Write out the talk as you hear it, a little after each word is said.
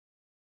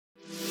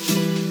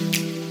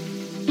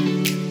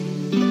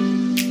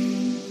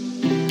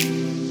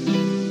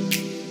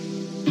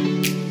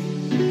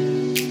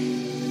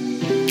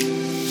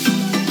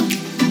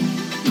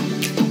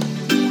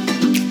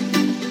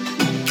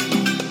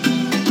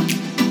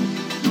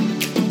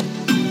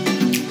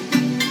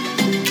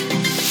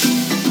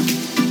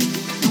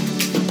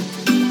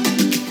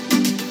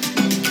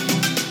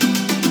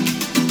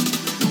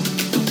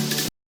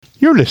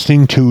You're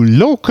listening to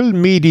Local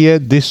Media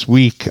This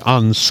Week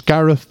on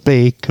Scariff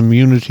Bay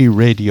Community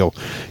Radio.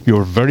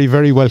 You're very,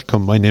 very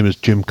welcome. My name is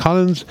Jim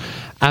Collins,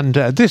 and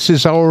this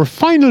is our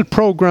final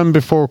programme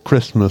before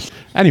Christmas.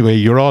 Anyway,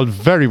 you're all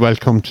very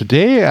welcome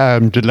today.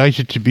 I'm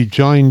delighted to be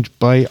joined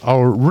by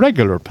our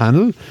regular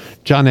panel,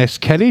 John S.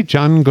 Kelly.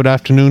 John, good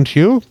afternoon to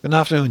you. Good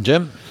afternoon,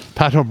 Jim.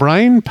 Pat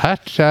O'Brien.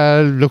 Pat,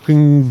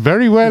 looking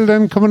very well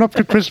then, coming up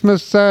to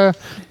Christmas.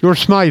 You're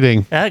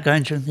smiling. Yeah,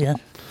 going to, yeah.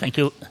 Thank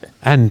you.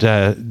 And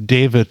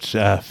David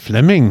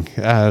Fleming,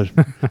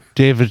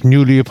 David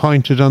newly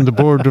appointed on the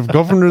Board of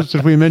Governors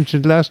that we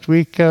mentioned last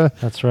week.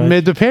 That's right.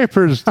 Made the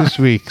papers this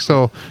week.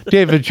 So,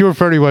 David, you're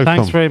very welcome.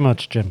 Thanks very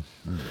much, Jim.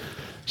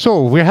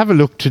 So, we have a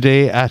look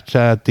today at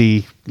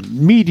the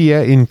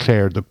media in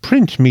Clare, the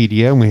print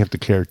media, and we have the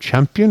Clare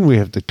Champion, we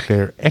have the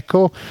Clare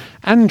Echo,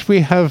 and we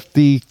have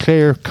the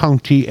Clare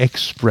County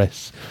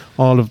Express,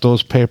 all of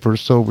those papers.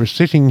 So we're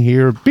sitting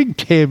here, big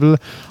table,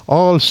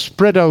 all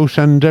spread out,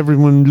 and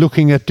everyone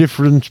looking at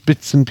different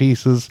bits and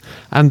pieces,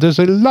 and there's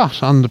a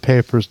lot on the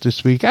papers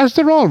this week, as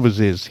there always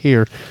is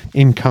here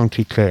in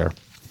County Clare.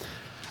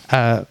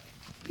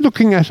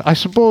 Looking at, I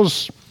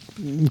suppose,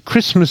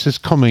 Christmas is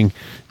coming.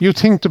 You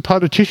think the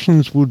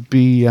politicians would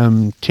be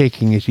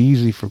taking it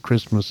easy for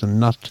Christmas and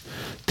not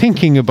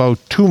thinking about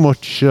too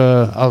much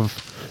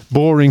of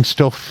boring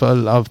stuff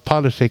of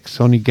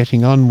politics, only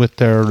getting on with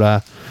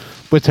their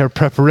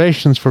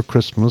preparations for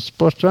Christmas.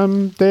 But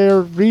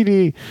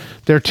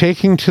they're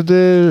taking to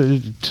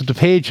the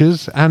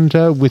pages, and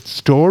with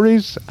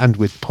stories and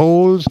with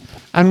polls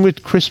and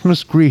with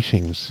Christmas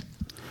greetings.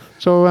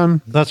 So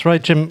that's right,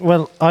 Jim.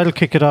 Well, I'll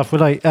kick it off,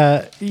 will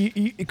I?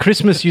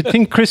 Christmas. You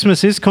think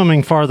Christmas is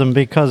coming for them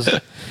because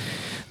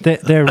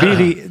they're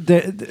really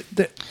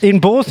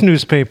in both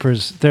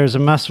newspapers. There's a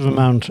massive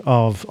amount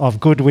of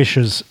good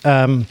wishes.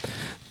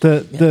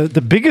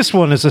 The biggest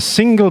one is a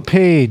single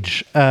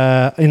page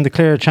in the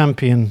Clare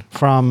Champion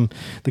from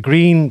the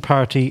Green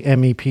Party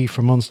MEP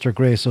for Munster,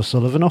 Grace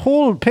O'Sullivan. A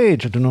whole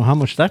page. I don't know how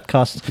much that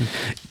costs.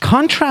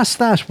 Contrast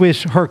that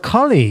with her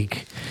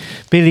colleague,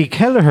 Billy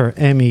Kelleher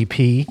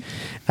MEP.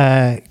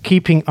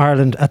 Keeping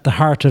Ireland at the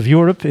heart of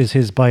Europe is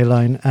his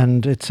byline,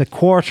 and it's a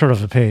quarter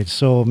of a page.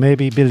 So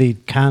maybe Billy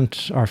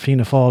can't, or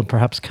Fianna Fáil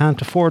perhaps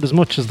can't afford as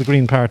much as the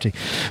Green Party.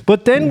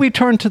 But then we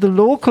turn to the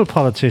local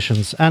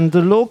politicians, and the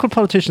local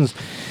politicians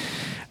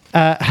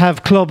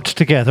have clubbed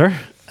together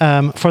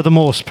for the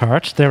most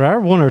part. There are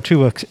one or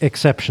two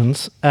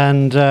exceptions,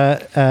 and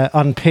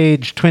on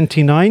page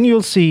 29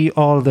 you'll see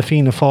all the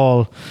Fianna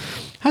Fáil,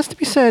 has to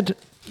be said,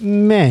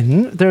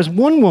 men. There's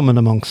one woman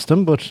amongst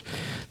them, but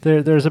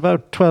there's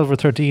about 12 or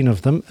 13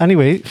 of them.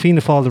 Anyway, Fianna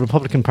Fáil, the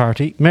Republican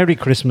Party, Merry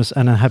Christmas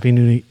and a Happy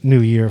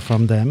New Year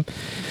from them.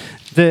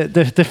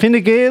 The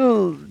Fine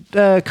Gael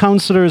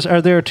councillors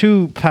are there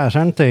too, Pat,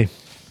 aren't they?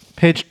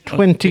 Page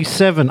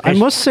 27. I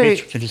must say,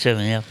 Page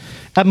 27, yeah.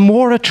 A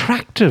more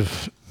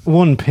attractive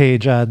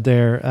one-page ad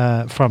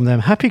there from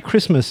them. Happy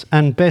Christmas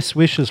and best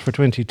wishes for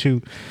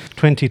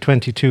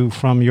 2022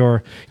 from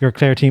your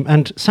Clare team.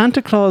 And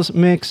Santa Claus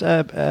makes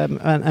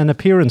an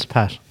appearance,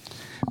 Pat.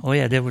 Oh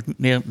yeah, they would.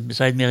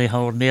 Beside Mary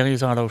Howard,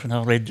 Mary's all out in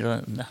her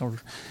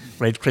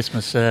red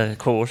Christmas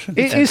coat.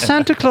 Is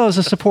Santa Claus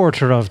a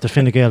supporter of the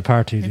Fine Gael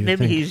party? Do you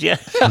Maybe think? he's, yeah.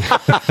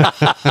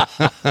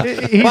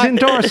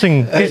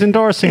 He's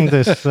endorsing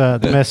this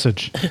the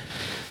message.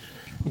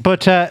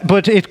 But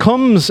it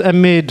comes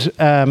amid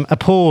a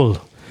poll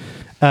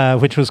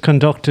which was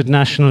conducted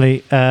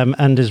nationally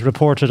and is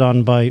reported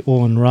on by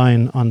Owen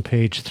Ryan on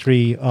page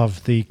 3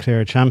 of the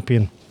Clare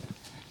Champion.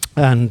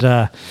 And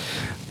the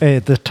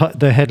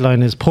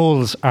headline is,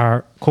 polls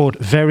are, quote,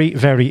 very,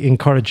 very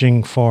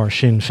encouraging for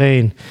Sinn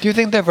Féin. Do you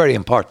think they're very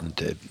important,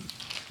 David?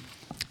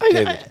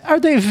 Are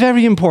they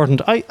very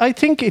important? I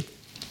think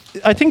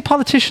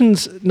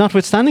politicians,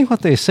 notwithstanding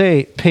what they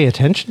say, pay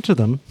attention to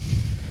them.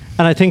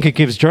 And I think it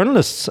gives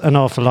journalists an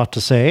awful lot to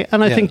say.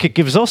 And I think it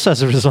gives us,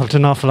 as a result,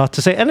 an awful lot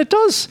to say. And it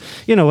does.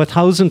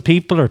 1,000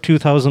 people or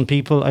 2,000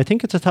 people, I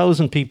think it's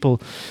 1,000 people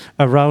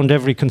around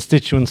every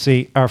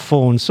constituency are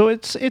phoned. So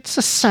it's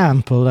a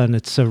sample and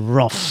it's a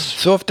rough.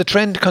 So if the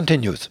trend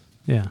continues,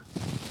 yeah,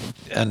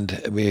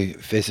 and we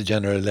face a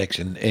general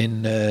election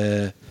in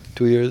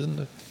 2 years, isn't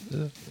it?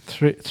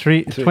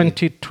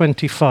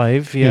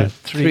 2025, yeah.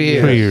 3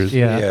 years. 3 years.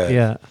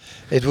 Yeah.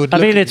 It would. I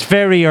mean, it's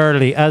very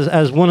early.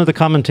 As one of the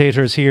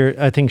commentators here,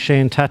 I think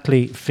Shane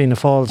Tatley, Fianna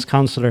Fáil's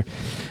councillor,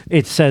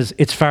 it says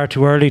it's far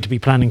too early to be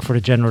planning for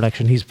a general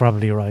election. He's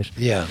probably right.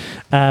 Yeah.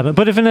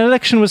 But if an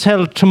election was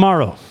held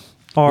tomorrow,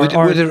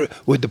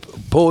 would the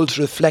polls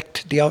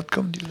reflect the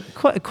outcome? Do you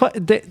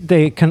think?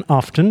 they can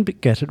often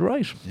get it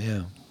right.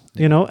 Yeah.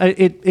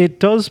 It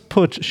does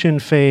put Sinn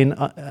Féin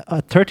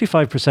at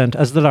 35%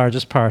 as the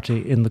largest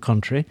party in the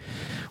country,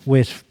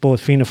 with both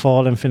Fianna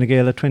Fáil and Fine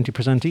Gael at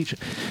 20% each.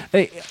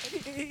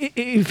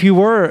 If you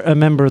were a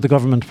member of the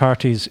government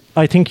parties,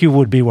 I think you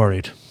would be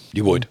worried.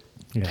 You would.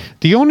 Yeah.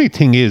 the only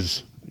thing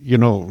is,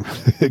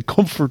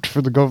 comfort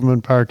for the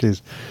government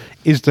parties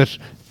is that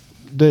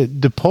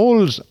the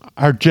polls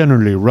are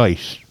generally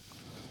right,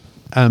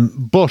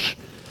 but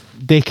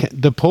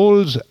the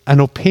polls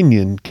and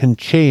opinion can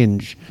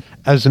change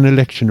as an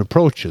election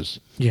approaches.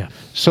 Yeah.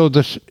 So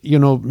that,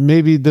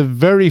 maybe the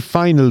very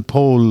final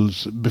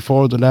polls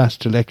before the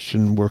last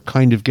election were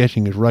kind of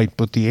getting it right,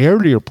 but the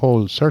earlier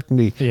polls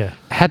certainly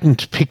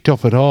hadn't picked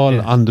up at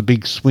all on the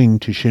big swing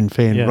to Sinn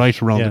Féin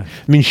right around it.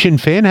 I mean, Sinn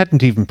Féin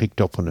hadn't even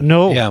picked up on it.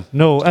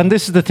 No. And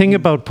this is the thing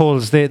about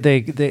polls.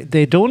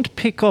 They don't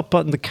pick up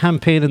on the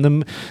campaign,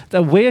 and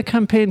the way a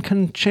campaign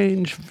can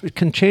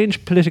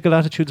change political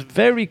attitudes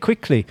very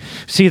quickly.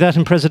 See that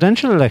in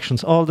presidential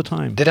elections all the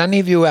time. Did any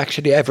of you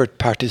actually ever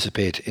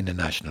participate in a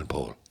national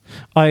poll?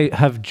 I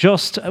have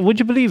just, would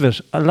you believe it,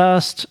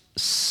 last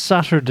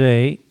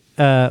Saturday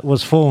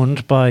was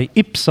phoned by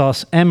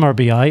Ipsos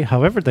MRBI.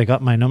 However they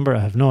got my number,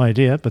 I have no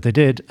idea, but they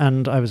did,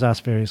 and I was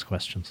asked various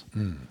questions.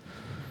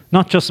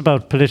 Not just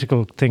about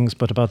political things,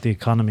 but about the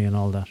economy and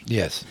all that.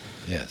 Yes.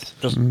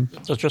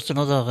 Just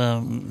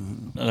another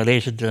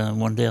related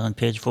one there on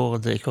page 4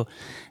 of the Echo.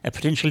 A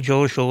potential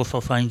Joe show for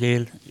Fine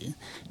Gael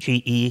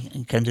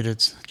GE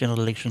candidates,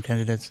 general election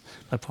candidates,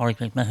 by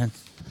Pádraig McMahon.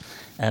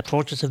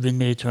 Approaches have been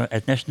made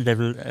at national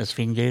level as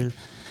Fine Gael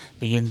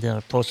begin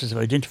their process of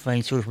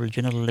identifying suitable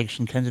general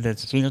election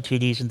candidates. Senior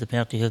TDs in the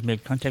party have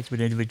made contact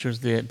with individuals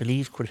they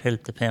believe could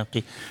help the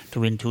party to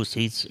win 2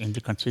 seats in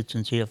the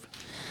constituency of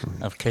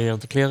Clare.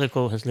 The Clare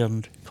Echo has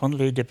learned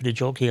Connolly Deputy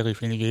Joe Carey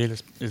Fine Gael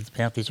is the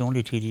party's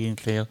only TD in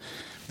Clare,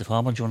 the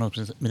former Journal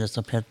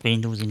Minister Pat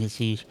Bain losing his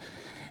seat.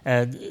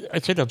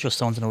 I'd say they're just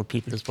sounding out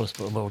people as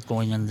possible about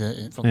going in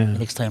the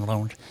next time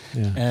around.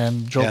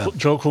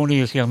 Joe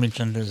Cooney is here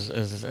mentioned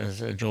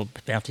as Joe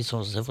party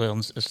sources have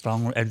learned a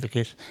strong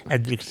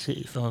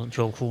advocacy for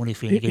Joe Cooney.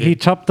 He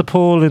topped the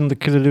poll in the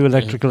Killaloe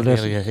electoral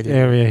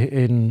area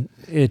in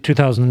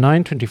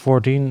 2009,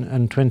 2014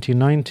 and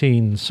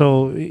 2019.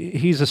 So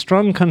he's a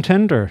strong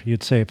contender,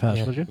 you'd say,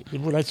 Pat, would you?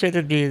 Well, I'd say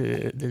there'd be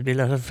a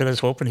lot of fellas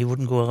hoping he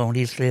wouldn't go around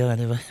East Clare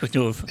anyway.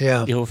 You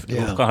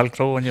have Carl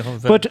Crowe and you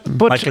have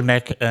Michael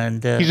Mack.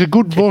 And he's a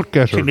good vote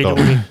getter,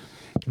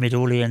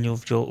 Midoli and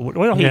you've Joe.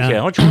 Well,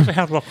 Joe's a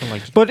hard worker,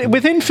 like. But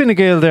within Fine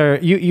Gael there,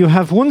 you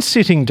have one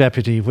sitting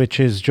deputy, which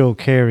is Joe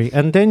Carey,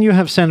 and then you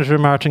have Senator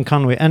Martin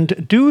Conway.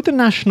 And do the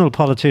national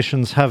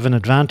politicians have an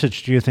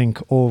advantage, do you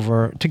think,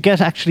 over to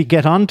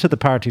get onto the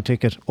party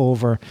ticket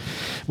over,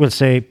 we'll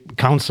say,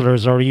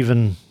 councillors or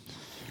even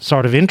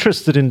sort of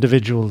interested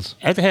individuals?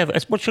 I'd have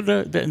as much of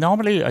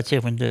normally I'd say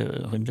when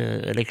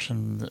the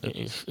election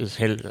is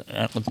held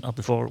or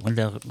before when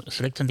they're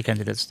selecting the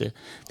candidates, they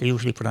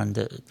usually put on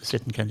the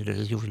sitting candidate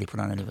is usually put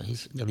on anyway.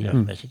 He's nearly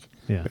automatic.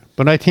 Yeah.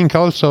 But I think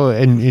also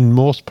in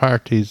most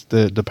parties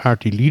the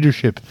party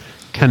leadership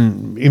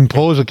can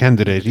impose a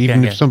candidate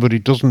even if somebody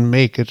doesn't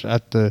make it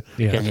at the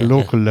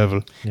local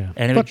level. Yeah.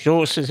 Anyway,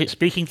 Joe says,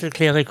 speaking to the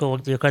clerical,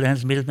 the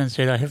Hans Middleman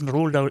said, I haven't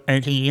ruled out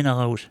anything in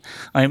or out.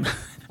 I'm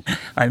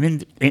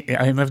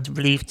of the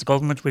belief the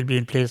government will be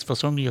in place for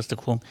some years to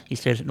come. He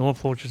said, no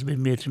approach has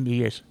been made to me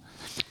yet.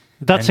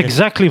 That's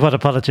exactly what a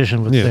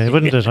politician would say,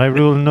 wouldn't it? I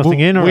rule nothing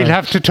in or out. We'll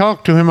have to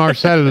talk to him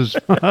ourselves.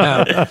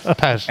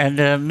 Pat.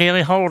 And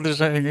Mary Howard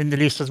is in the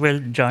list as well,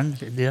 John.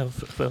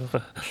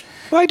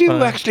 Why do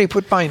you actually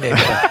put my name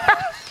down?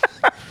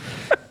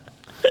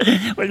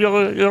 Well,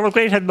 you're a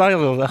great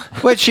admirer of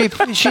her. Well, she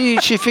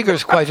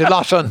figures quite a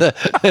lot on the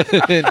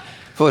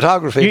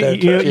photography.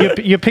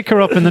 You pick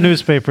her up in the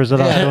newspapers a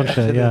lot, don't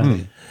you? Yeah.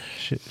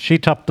 She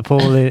topped the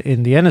poll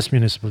in the Ennis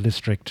Municipal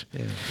District.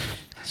 Yeah.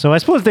 So I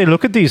suppose they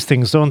look at these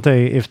things, don't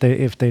they? If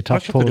they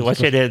top polls. I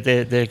say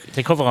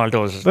they cover all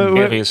those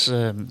various.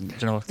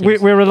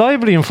 We're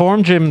reliably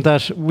informed, Jim,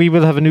 that we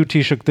will have a new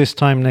Taoiseach this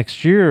time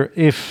next year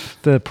if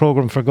the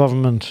programme for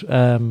government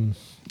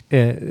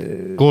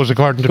goes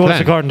according to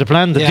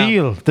plan.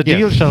 The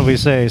deal, shall we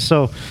say?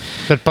 So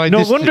that by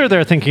no wonder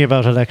they're thinking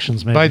about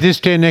elections. Maybe by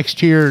this day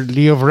next year,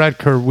 Leo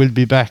Varadkar will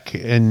be back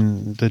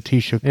in the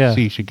Taoiseach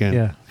seat again.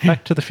 Yeah,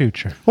 back to the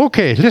future.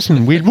 Okay,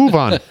 listen, we'll move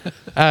on.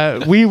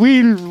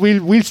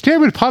 We'll stay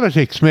with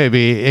politics,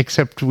 maybe,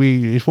 except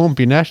it won't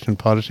be national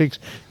politics.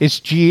 It's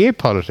GA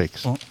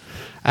politics,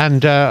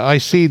 and I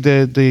see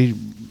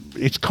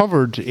it's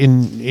covered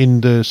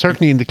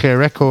certainly in the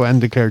Clare Echo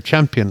and the Clare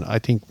Champion. I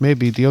think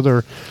maybe the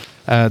other,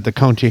 the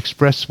County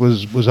Express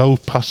was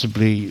out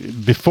possibly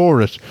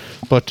before it,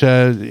 but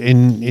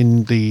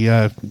in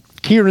the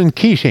Kieran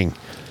Keating,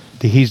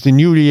 he's the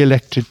newly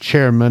elected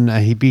chairman.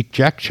 He beat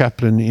Jack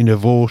Chaplin in a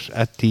vote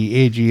at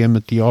the AGM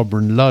at the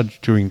Auburn Lodge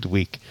during the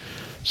week.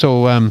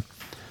 So,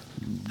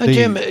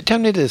 Jim, tell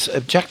me this: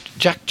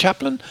 Jack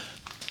Chaplin,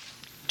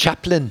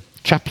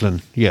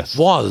 yes,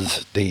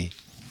 was the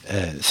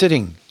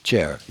sitting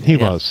chair. He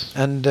was,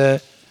 and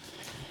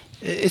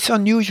it's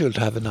unusual to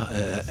have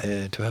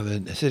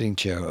a sitting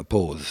chair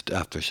opposed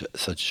after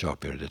such a short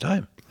period of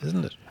time,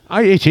 isn't it?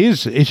 It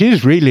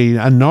is really,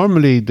 and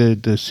normally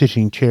the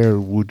sitting chair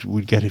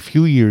would get a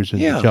few years in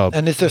the job.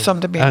 And is there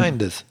something behind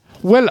this?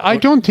 Well, I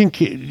don't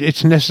think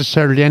it's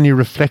necessarily any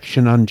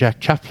reflection on Jack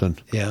Chaplin.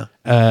 Yeah.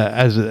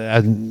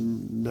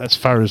 As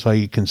far as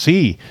I can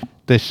see,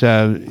 that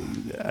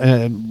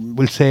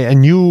we'll say a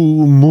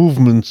new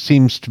movement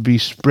seems to be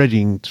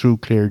spreading through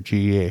Clare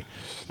GA.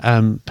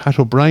 Pat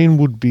O'Brien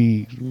would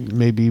be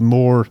maybe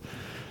more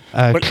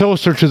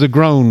closer to the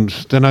ground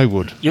than I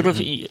would. You'd have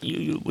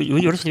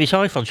to be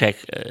sorry for Jack,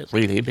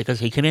 really, because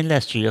he came in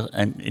last year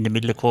and in the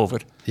middle of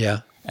COVID. Yeah.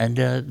 And,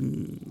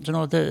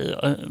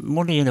 the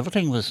money and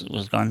everything was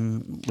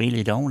gone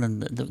really down,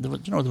 and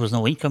there was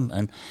no income,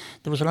 and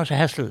there was a lot of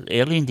hassle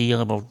early in the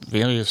year about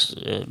various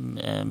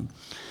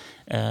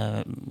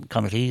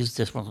committees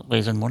that were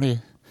raising money,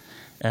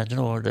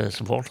 the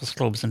supporters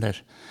clubs and that.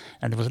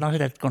 And there was a lot of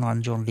that going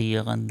on during the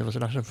year, and there was a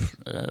lot of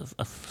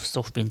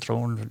stuff being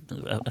thrown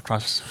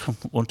across from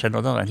one to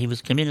another, and he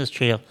came in as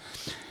chair.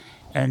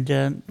 And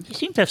he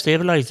seemed to have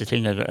stabilised the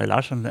thing a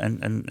lot, and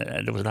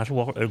there was a lot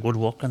of good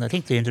work, and I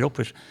think they ended up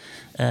with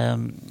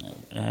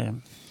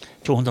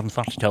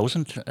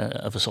 240,000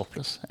 of a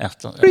surplus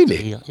after Really?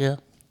 the year. Yeah.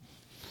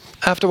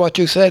 After what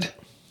you said?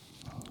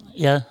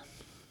 Yeah.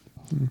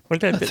 Well,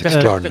 That's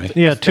extraordinary.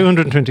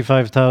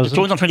 225,000.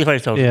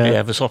 225,000 Yeah. they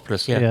have a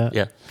surplus, yeah.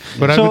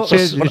 But I So- would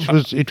say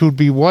it would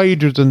be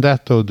wider than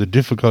that, though, the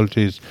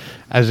difficulties,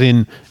 as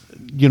in,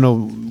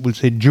 we'll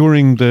say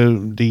during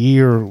the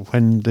year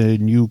when the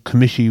new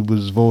committee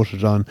was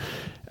voted on,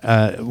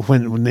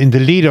 when in the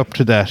lead up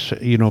to that,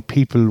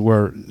 people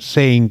were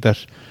saying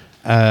that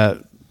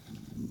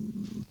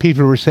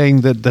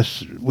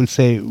we'll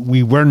say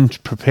we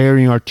weren't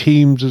preparing our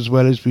teams as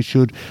well as we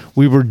should.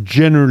 We were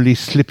generally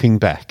slipping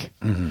back.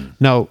 Mm-hmm.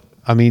 Now,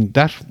 I mean,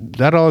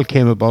 that all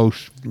came about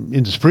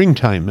in the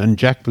springtime, and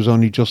Jack was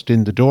only just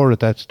in the door at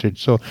that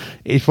stage. So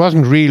it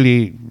wasn't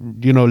really,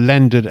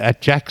 landed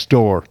at Jack's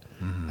door.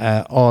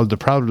 All the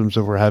problems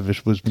that we're having.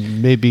 It was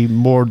maybe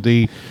more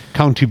the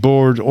county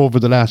board over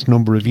the last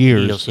number of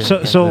years.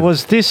 So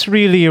was this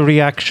really a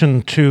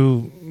reaction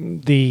to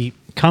the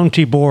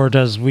county board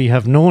as we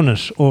have known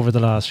it over the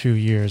last few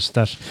years,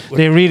 that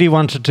they really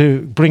wanted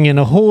to bring in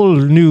a whole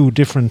new,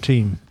 different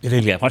team?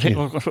 Yeah. What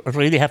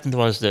really happened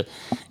was that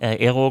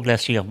Éire Óg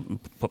last year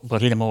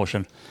put in a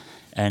motion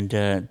and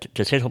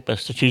to set up a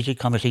strategic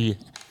committee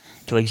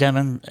to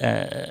examine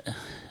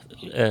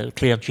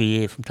Clare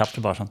GA from top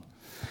to bottom.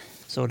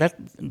 So that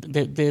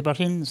they brought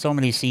in so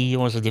many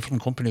CEOs of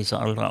different companies. They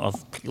were all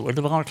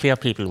Clare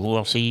people who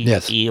are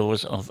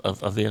CEOs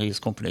of various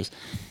companies,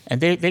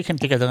 and they came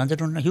together and they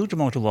done a huge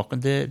amount of work,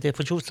 and they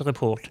produced a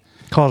report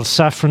Called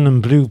Saffron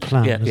and Blue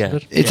Plan, Yeah.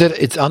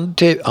 It's on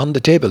the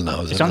table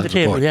now. It's on the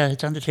table,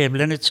 it's on the table,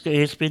 and it's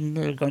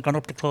been gone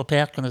up to Croke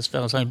Park, and as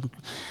far as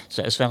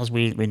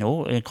we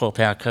know, Croke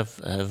Park have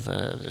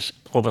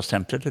rubber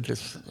stamped it. It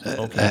is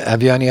okay.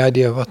 Have you any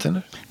idea what's in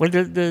it? Well,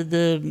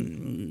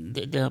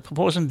 they're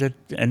proposing that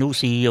a new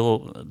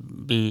CEO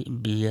be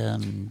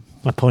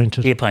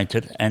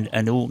appointed and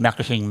a new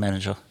marketing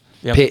manager.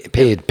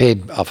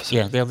 Paid officer.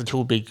 Yeah, they're the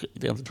two big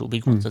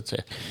ones, I'd say.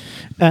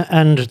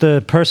 And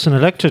the person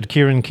elected,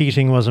 Kieran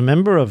Keating, was a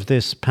member of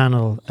this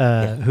panel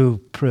who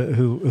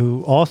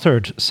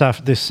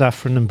authored this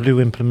Saffron and Blue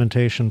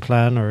implementation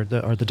plan, or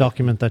the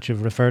document that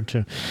you've referred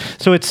to.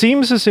 So it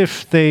seems as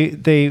if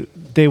they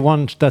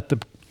want that the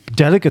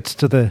delegates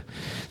to the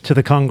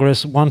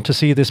Congress want to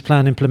see this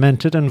plan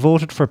implemented and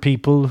voted for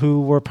people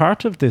who were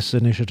part of this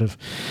initiative.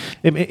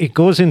 It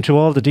goes into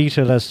all the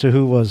detail as to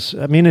who was.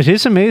 I mean, it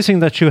is amazing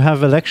that you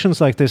have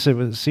elections like this. It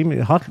was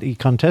seemingly hotly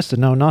contested.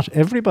 Now, not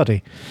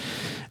everybody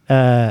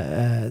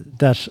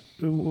that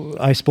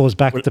I suppose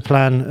backed the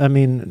plan. I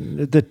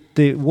mean,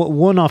 the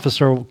one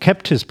officer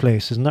kept his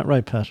place. Isn't that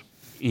right, Pat?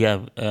 Yeah,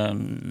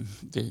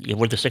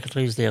 the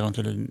secretary is there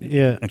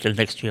until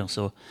next year.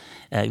 So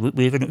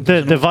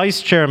the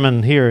vice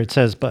chairman here, it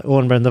says, by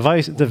Owen Brennan,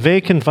 the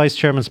vacant vice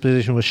chairman's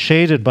position was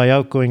shaded by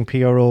outgoing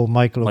PRO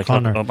Michael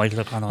O'Connor,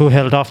 who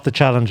held off the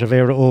challenge of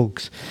Éire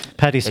Óg's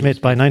Paddy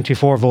Smith by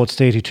 94 votes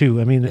to 82.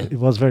 I mean, it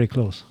was very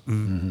close.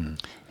 Mm-hmm.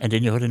 And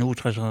then you had a new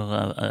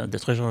treasurer. The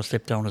treasurer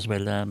stepped down as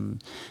well.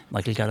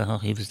 Michael Gallagher,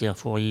 he was there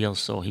 4 years,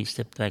 so he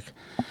stepped back.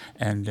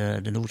 And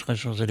the new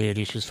treasurer is a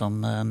lady. She's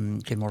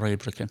from Kilmore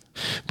Ibricken.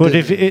 But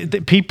if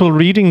people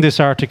reading this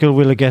article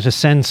will get a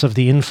sense of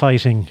the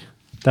infighting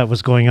that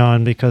was going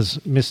on, because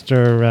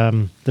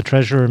Mr. The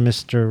treasurer,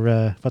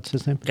 Mr. What's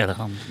his name?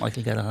 Gallagher,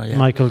 Michael Gallagher. Yeah.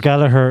 Michael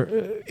Gallagher,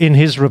 in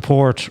his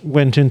report,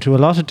 went into a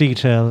lot of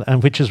detail,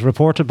 and which is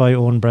reported by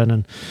Owen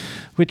Brennan,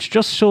 which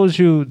just shows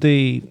you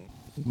the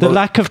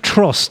lack of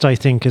trust, I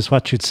think, is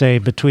what you'd say,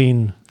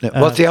 between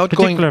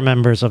particular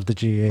members of the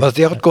GA. Was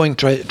the outgoing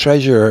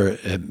treasurer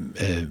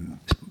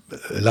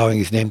allowing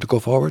his name to go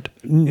forward?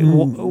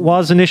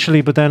 Was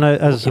initially, but then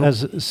as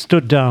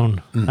stood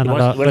down and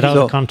without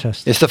a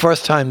contest. It's the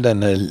first time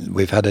then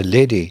we've had a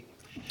lady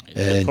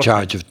in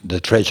charge of the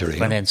treasury.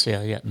 Finance,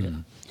 yeah.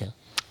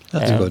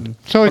 That's good.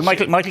 So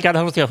Michael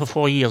Gallagher was there for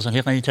 4 years, and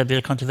he ran into a bit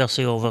of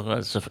controversy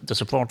over the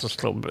supporters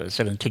club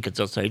selling tickets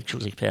outside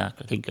Cusack Park,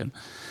 I think.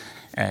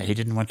 He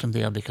didn't want him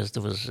there because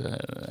there was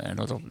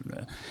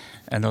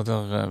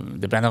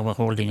the banner were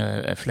holding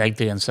a flag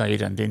there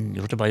inside, and then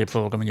you had to buy a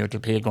program and you had to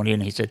pay going in.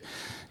 He said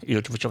you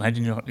had to put your hand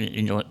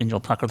in your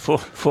pocket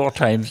four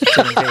times. The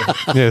same day.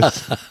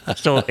 Yes.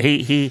 So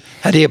he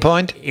Had he a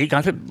point? he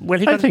got it. Well,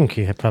 he got I think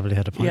he probably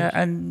had a point. yeah,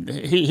 and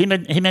he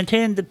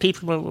maintained that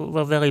people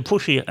were very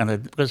pushy on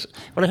it because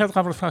I heard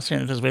Robert Frost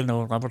saying it as well.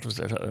 Now Robert was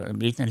at a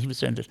meeting and he was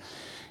saying that.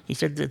 He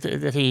said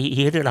that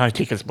he had a lot of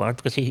tickets bought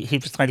because he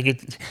was trying to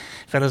get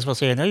fellas were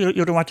saying, "No,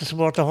 you don't want to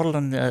support the Hull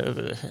and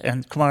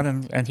come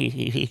on," and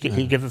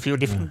he gave a few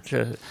different.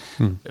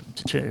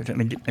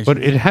 But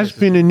it has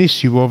been an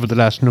issue over the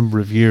last number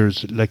of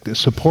years, like the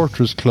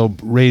supporters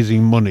club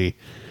raising money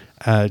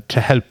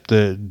to help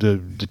the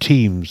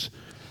teams,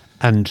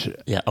 and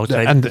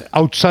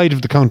outside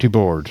of the county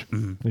board,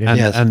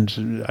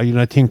 and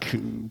I think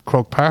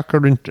Croke Park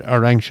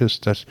are anxious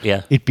that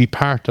it be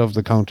part of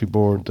the county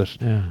board that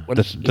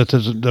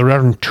there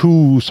aren't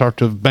two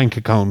sort of bank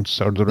accounts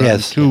or there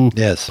aren't two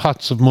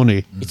pots of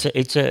money.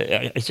 It's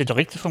a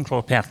directive from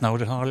Croke Park now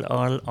that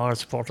all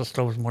supporters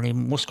clubs money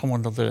must come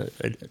under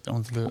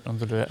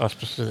the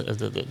auspices of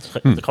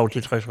the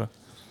county treasurer.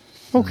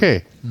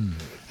 Okay.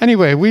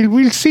 Anyway,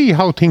 we'll see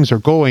how things are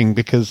going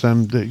because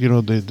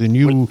the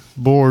new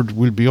board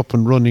will be up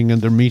and running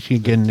and they're meeting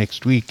again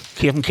next week.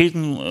 Kieran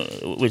Keaton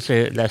would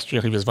say last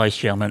year he was vice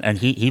chairman and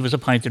he was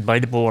appointed by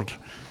the board.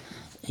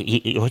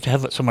 He had to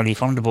have somebody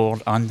from the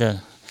board on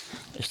the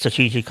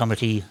strategic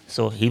committee,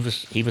 so he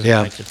was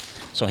appointed.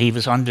 So he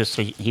was on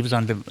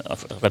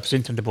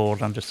representing the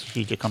board on the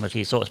strategic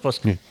committee. So I suppose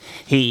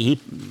he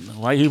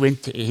why he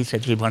went, he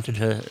said he wanted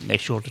to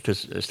make sure that it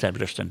was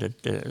established and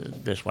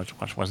that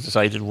what was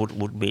decided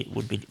would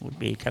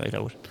be carried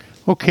out.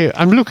 Okay,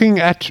 I'm looking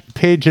at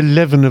page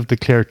 11 of the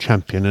Clare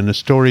Champion and a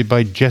story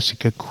by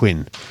Jessica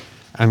Quinn.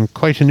 And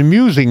quite an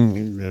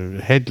amusing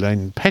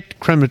headline, Pet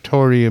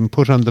Crematorium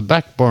put on the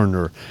back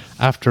burner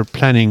after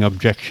planning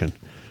objection.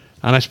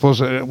 And I suppose,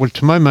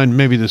 to my mind,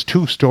 maybe there's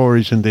two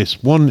stories in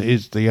this. One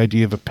is the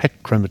idea of a pet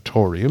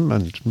crematorium,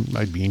 and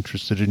I'd be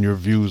interested in your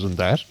views on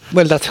that.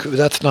 Well,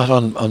 that's not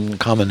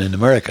uncommon in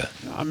America.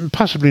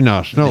 Possibly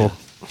not, no.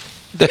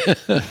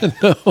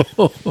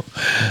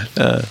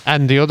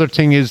 And the other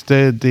thing is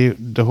the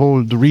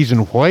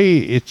reason why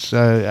it's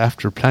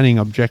after planning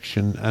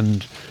objection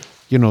and,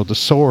 the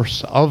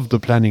source of the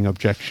planning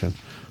objection.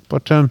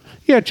 But, John,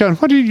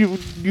 what do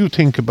you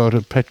think about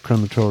a pet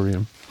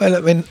crematorium? Well,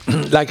 I mean,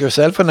 like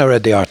yourself, when I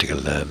read the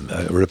article,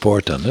 a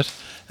report on it,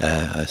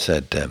 I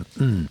said,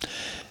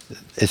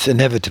 it's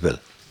inevitable.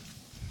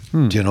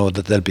 Do you know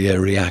that there'll be a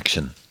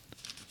reaction?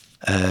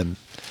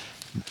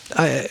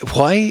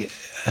 Why?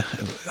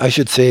 I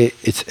should say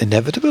it's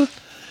inevitable.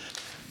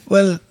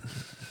 Well,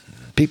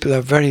 people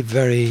are very,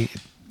 very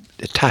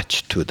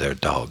attached to their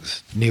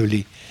dogs,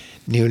 nearly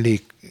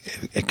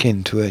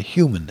akin to a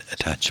human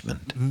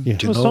attachment. Do you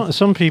know?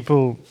 Some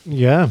people,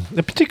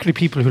 particularly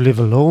people who live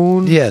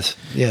alone. Yes.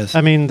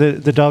 I mean,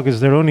 the dog is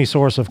their only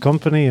source of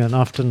company, and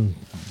often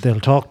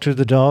they'll talk to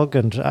the dog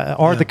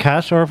or the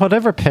cat or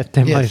whatever pet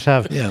they might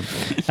have. Yeah,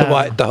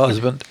 the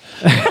husband.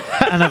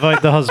 And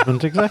avoid the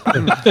husband,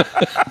 exactly.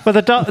 But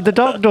the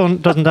dog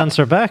doesn't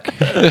answer back.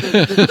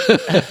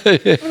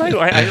 Well,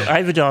 I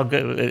have a dog.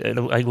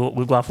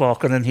 We go off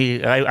walking, and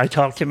I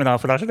talk to him an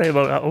awful lot today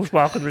about I was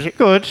walking with him.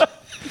 Good.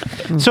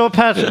 So,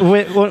 Pat,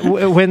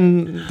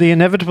 when the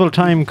inevitable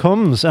time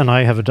comes, and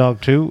I have a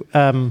dog too,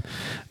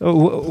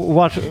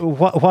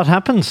 what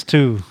happens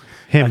to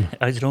him?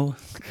 I don't know.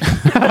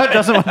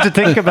 Doesn't want to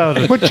think about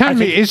it. But tell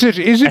me, is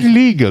it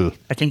legal?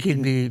 I think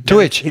he'll be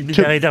to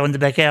buried down in the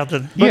back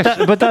garden.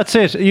 Yes. But that's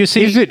it. You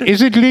see,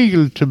 is it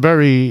legal to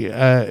bury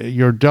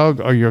your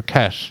dog or your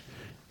cat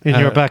in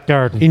your back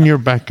garden? In your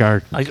back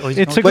garden.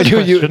 It's a good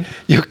question.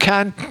 You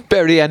can't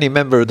bury any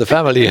member of the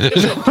family in it.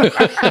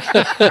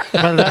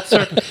 Well, that's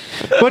certain.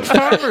 But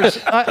farmers,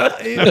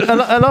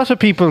 a lot of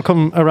people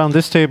come around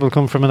this table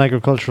come from an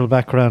agricultural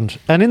background,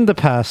 and in the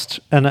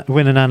past,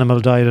 when an animal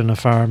died on a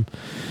farm,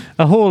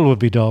 a hole would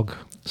be dug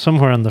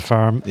somewhere on the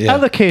farm,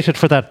 allocated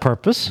for that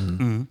purpose.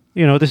 Mm-hmm.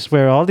 This is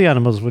where all the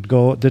animals would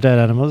go, the dead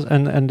animals,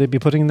 and they'd be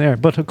putting there.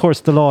 But of course,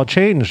 the law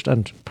changed,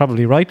 and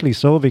probably rightly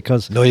so,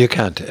 because... No, you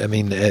can't. I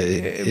mean,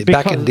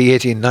 back in the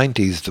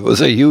 1890s, there was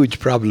a huge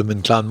problem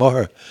in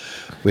Clonmore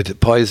with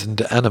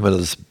poisoned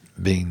animals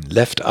being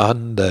left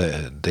on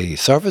the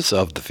surface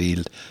of the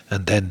field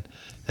and then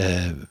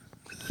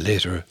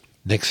later,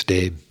 next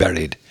day,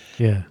 buried.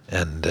 Yeah.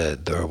 And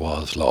there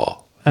was law.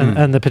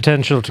 And the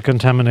potential to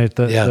contaminate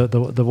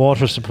the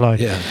water supply.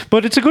 Yeah.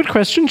 But it's a good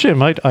question,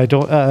 Jim. I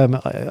don't.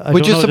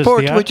 Would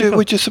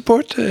you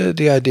support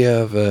the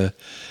idea of a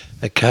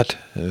cat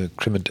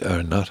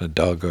or not a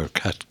dog or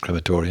cat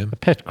crematorium? A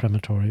pet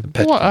crematorium.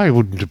 Well, I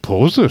wouldn't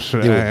oppose it.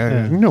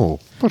 No,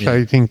 but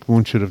I think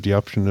one should have the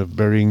option of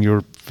burying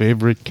your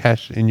favourite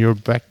cat in your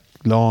back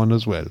lawn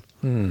as well.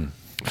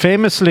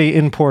 Famously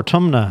in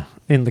Portumna,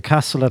 in the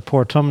castle at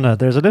Portumna,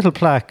 there's a little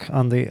plaque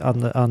on the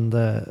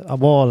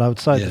wall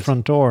outside the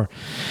front door,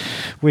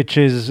 which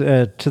is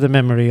to the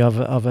memory of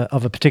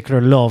a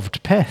particular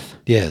loved pet.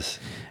 Yes.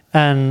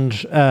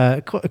 and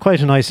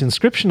quite a nice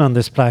inscription on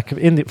this plaque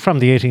from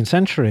the 18th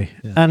century.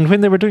 Yeah. And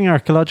when they were doing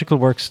archaeological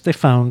works, they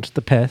found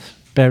the pet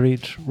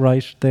buried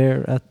right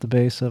there at the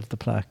base of the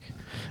plaque.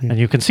 And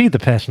you can see the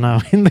pet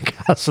now in the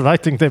castle. I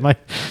think they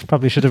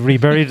probably should have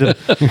reburied it.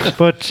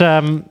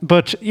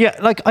 but yeah,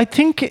 like I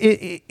think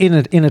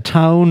in a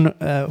town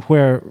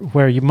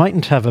where you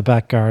mightn't have a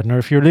back garden, or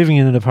if you're living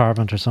in an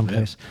apartment or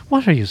someplace,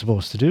 what are you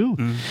supposed to do?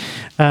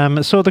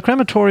 So the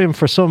crematorium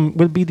for some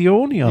will be the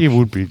only option. It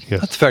would be,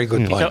 yes. That's a very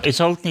good point.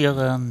 It's out near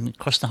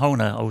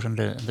Costnahona, out on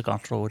the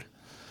Gaunt Road.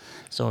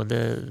 So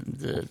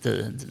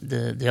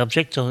the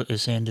objector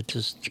is saying that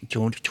it's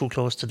too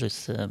close to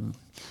this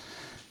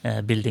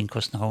building,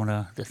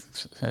 Costnahona,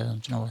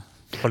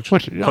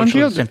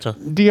 cultural centre.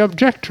 The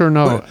objector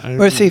now,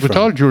 where's he with from?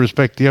 all due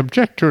respect, the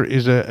objector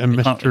is a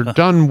Mr.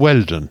 Don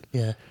Weldon.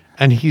 Yeah.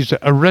 And he's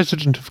a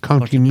resident of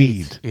County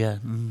Meath. Yeah.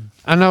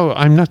 And now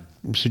I'm not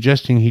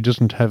suggesting he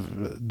doesn't have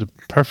the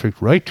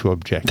perfect right to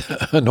object.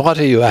 And what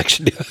are you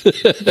actually?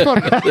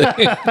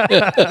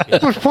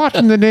 But what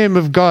in the name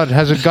of God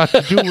has it got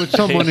to do with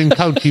someone in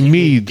County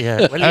Meath?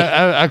 Yeah,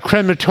 well, A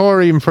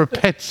crematorium for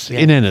pets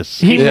in Ennis?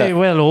 He may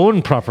well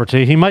own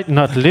property. He might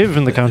not live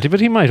in the county, but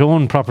he might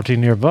own property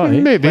nearby.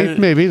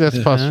 Maybe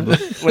that's possible.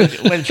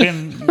 well,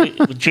 Jim,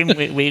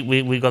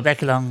 we go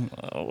back along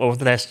over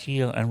the last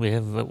year, and we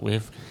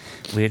have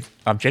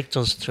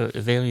objectors to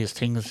various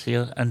things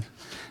here, and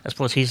I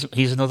suppose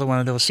he's another one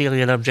of those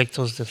serial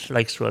objectors that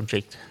likes to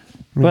object.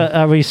 Well,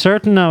 are we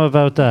certain now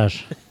about that?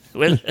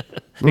 Well,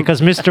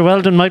 because Mr.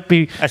 Weldon might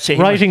be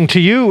writing to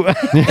you,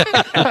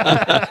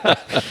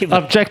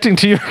 objecting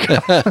to your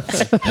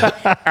comments.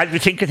 I'd be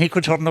thinking he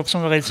could turn up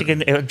somewhere else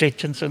again,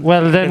 objections.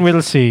 Well, then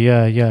we'll see.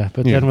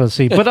 Then we'll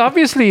see. But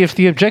obviously, if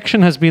the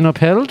objection has been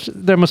upheld,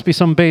 there must be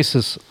some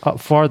basis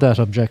for that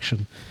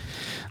objection.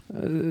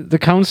 The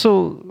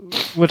council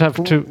would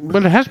have to.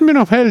 Well, it hasn't been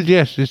upheld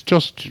yet. It's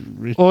just.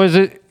 Is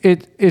it?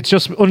 It's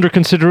just under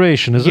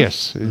consideration, is it?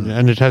 Yes,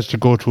 and it has to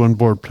go to on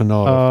board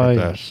Planala for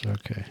that. Yes,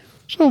 okay.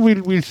 So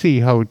we'll see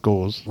how it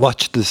goes.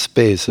 Watch this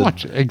space.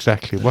 Watch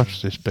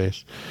this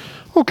space.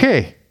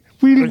 Okay,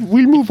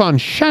 we'll move on.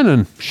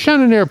 Shannon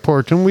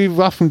Airport, and we've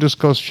often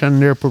discussed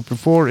Shannon Airport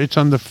before. It's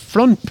on the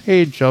front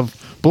page of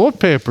both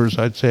papers,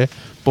 I'd say,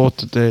 both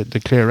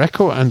the Clare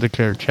Echo and the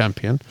Clare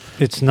Champion.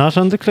 It's not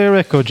on the Clare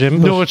Echo,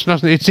 Jim. No, it's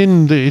not. It's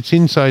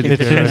inside.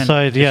 It's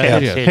inside. Yeah,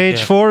 Yeah.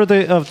 page 4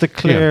 of the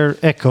Clare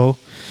Echo.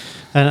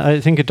 And I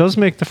think it does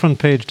make the front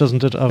page,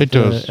 doesn't it? Of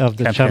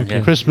the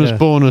Champion. Christmas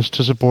bonus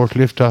to support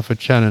liftoff at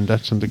Shannon.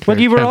 That's in the Clare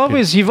Well,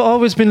 you've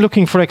always been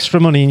looking for extra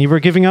money, and you were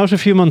giving out a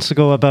few months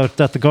ago about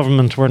that the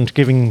government weren't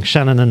giving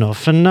Shannon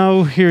enough, and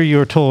now here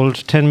you're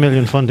told 10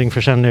 million funding for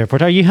Shannon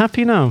Airport. Are you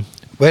happy now?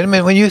 Wait a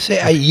minute, when you say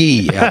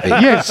Abby,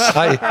 yes,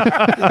 I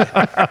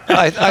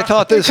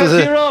thought this because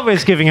was you're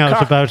always giving out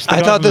about. The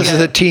I thought this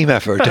was a team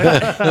effort.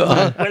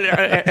 well,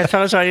 as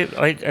far as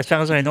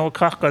I know,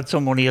 Cork got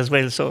some money as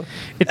well. So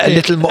a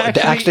little more.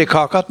 Actually,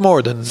 Cork got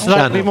more than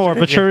slightly Shannon. more,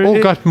 but sure,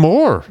 got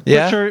more.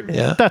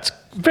 Yeah, that's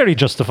very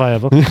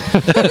justifiable.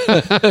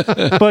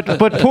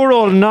 but poor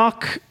old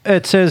Knock,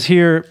 it says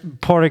here,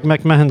 Pádraig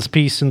McMahon's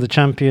piece in the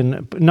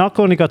Champion, Knock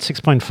only got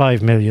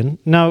 6.5 million.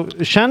 Now,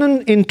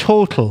 Shannon in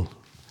total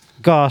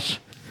got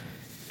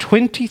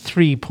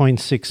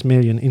 23.6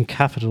 million in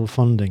capital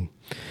funding.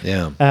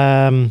 Yeah.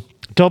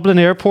 Dublin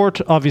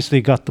Airport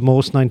obviously got the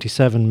most,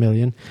 97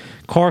 million.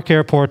 Cork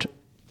Airport,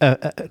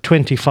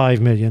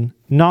 25 million.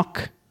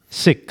 Knock,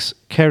 6.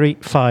 Kerry,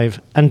 5.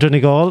 And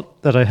Donegal,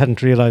 that I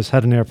hadn't realised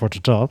had an airport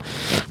at all,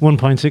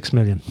 1.6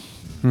 million.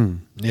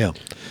 Yeah.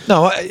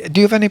 No,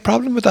 do you have any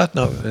problem with that?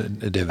 No,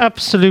 David?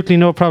 Absolutely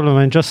no problem.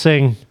 I'm just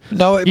saying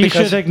you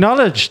should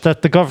acknowledge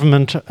that the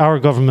government, our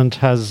government,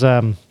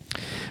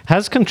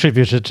 has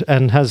contributed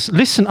and has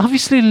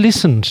obviously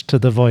listened to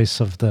the voice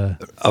of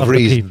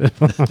reason. the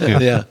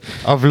people. Yeah.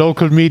 Of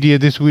local media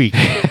this week.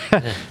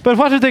 But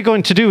what are they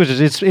going to do with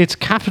it? It's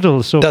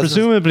capital, so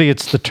presumably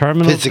it's the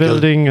terminal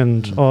building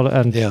and all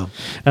of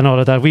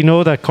that. We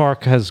know that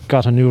Cork has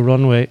got a new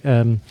runway.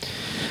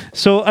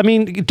 So, I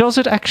mean, does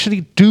it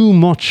actually do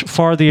much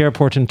for the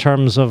airport in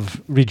terms of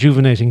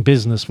rejuvenating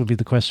business would be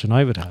the question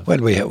I would have.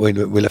 Well,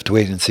 we'll have to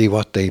wait and see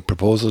what the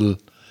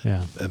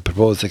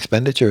proposed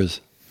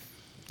expenditures.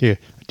 Yeah.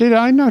 Did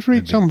I not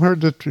read somewhere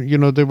that,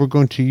 they were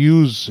going to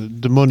use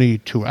the money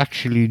to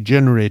actually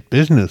generate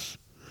business?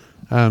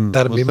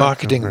 That'll be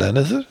marketing then,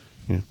 is it?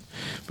 Yeah.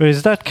 But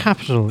is that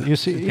capital? You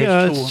see,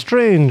 it's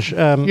strange.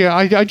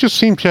 I just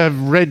seem to have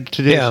read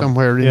today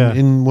somewhere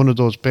in one of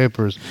those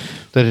papers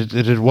that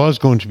it was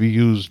going to be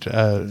used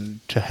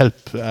to help,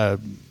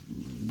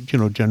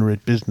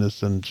 generate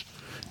business and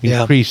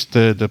increase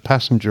the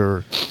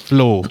passenger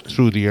flow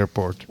through the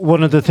airport.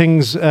 One of the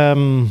things,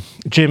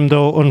 Jim,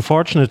 though,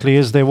 unfortunately,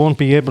 is they won't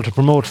be able to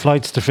promote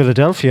flights to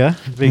Philadelphia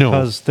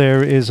because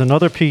there is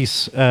another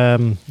piece,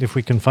 if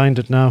we can find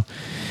it now.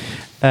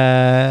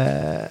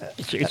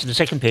 It's the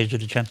second page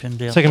of the Champion.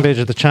 Second page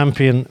of the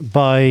Champion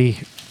by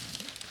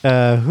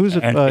Who's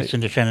it? And it's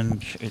in the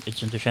Shannon.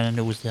 It's in the Shannon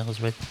News there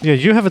as well. Yeah,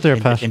 you have it there,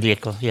 in Pat. The, in the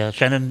Echo. Yeah,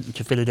 Shannon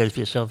to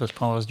Philadelphia service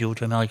powers due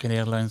to American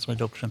Airlines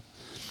reduction.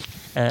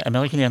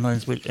 American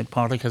Airlines will.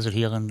 Parlick has it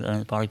here, and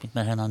Parlick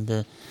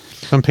McMahon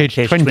on page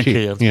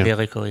 20 of the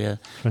Echo. Yeah,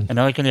 20.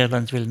 American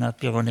Airlines will not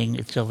be running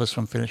its service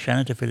from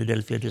Shannon to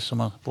Philadelphia this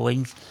summer.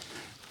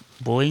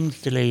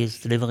 Boeing's delays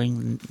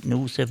delivering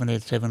new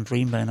 787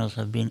 Dreamliners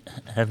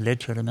have led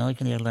to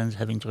American Airlines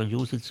having to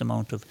reduce its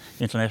amount of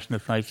international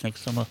flights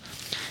next summer,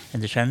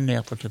 and the Shannon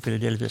Airport to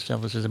Philadelphia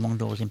service is among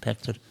those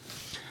impacted.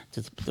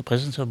 The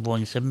presence of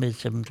Boeing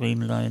 787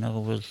 Dreamliner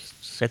was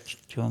set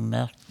to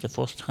mark the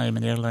first time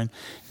an airline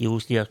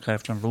used the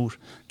aircraft en route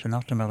to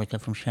North America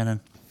from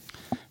Shannon.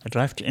 A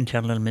draft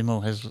internal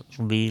memo has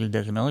revealed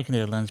that American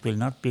Airlines will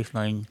not be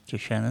flying to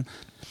Shannon,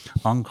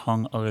 Hong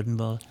Kong or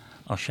Edinburgh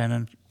or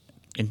Shannon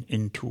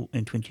in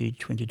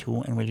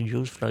 2022 and will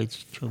reduce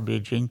flights to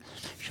Beijing,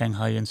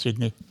 Shanghai and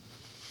Sydney.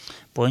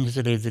 Boeing has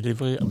delayed the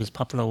delivery of its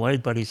popular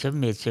wide-body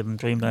 787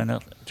 Dreamliner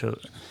to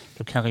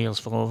carriers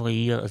for over a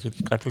year as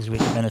it grapples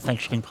with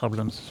manufacturing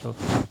problems. So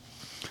I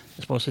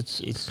suppose it's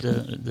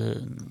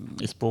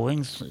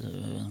Boeing's.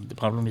 The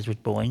problem is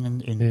with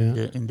Boeing in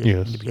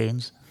the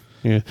planes.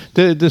 Yeah,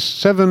 the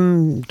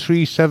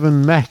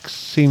 737 Max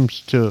seems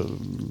to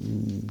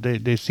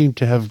they seem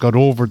to have got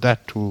over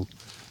that to.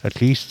 At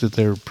least that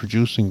they're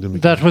producing them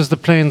again. That was the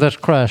plane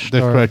that crashed.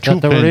 There were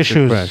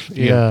issues.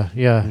 Yeah.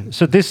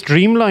 So this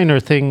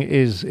Dreamliner thing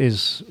is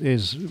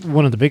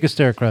one of the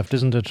biggest aircraft,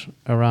 isn't it?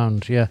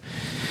 Around, yeah.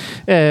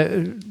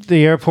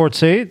 The airport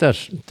say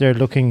that they're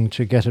looking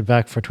to get it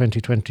back for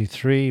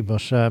 2023,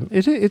 but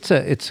it's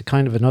a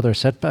kind of another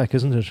setback,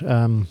 isn't it?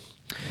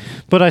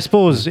 But I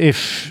suppose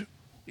if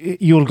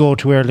you'll go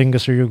to Aer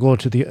Lingus or you'll go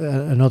to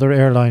another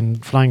airline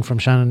flying from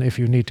Shannon if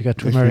you need to get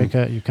to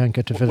America, you can't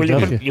get to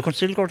Philadelphia. Well, you can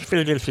still go to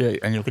Philadelphia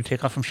and you can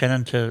take off from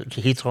Shannon to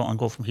Heathrow and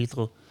go from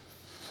Heathrow.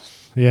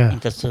 Yeah. I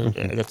think that's a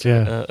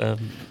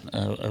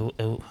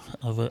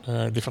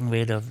different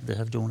way they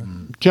have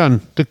done it.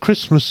 John, the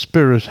Christmas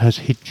spirit has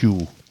hit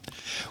you.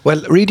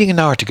 Well, reading an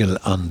article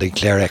on the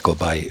Clare Echo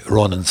by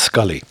Ronan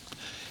Scully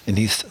in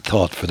his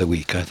thought for the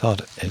week, I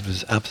thought it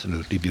was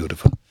absolutely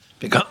beautiful.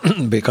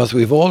 Because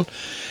we've all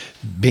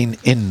been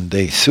in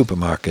the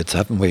supermarkets,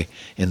 haven't we,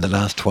 in the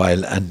last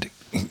while, and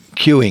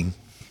queuing.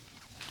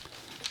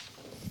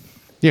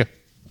 Yeah.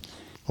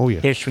 Oh, yeah.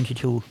 Page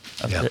 22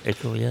 of the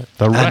Echo, yeah.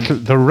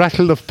 The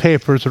rattle of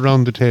papers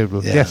around the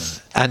table. Yeah.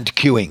 Yes. And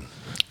queuing.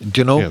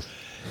 Do you know? Yes.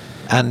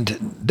 And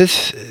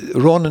this,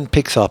 Ronan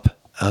picks up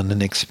on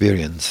an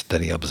experience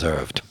that he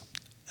observed,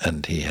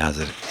 and he has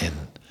it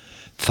in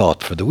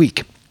thought for the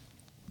week.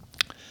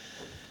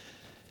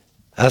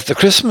 As the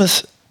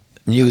Christmas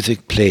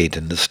music played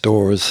in the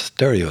store's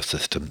stereo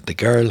system, the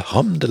girl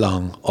hummed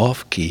along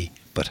off-key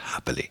but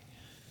happily.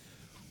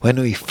 When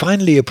we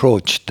finally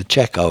approached the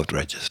checkout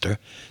register,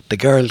 the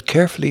girl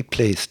carefully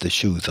placed the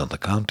shoes on the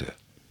counter.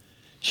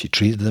 She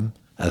treated them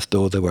as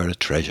though they were a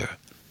treasure.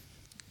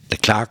 The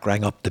clerk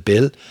rang up the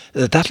bill.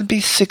 "That'll be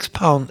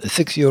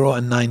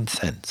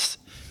 €6.09,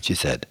 she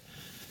said.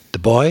 The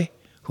boy,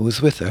 who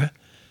was with her,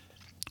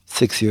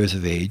 6 years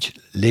of age,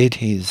 laid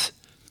his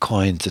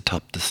coins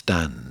atop the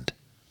stand.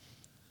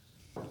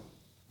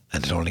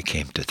 And it only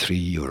came to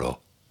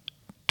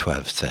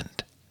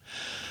 €3.12.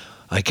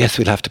 "I guess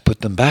we'll have to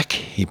put them back,"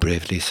 he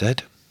bravely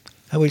said.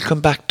 "And we'll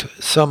come back to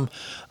some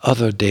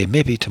other day,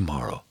 maybe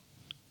tomorrow."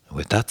 And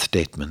with that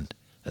statement,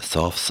 a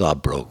soft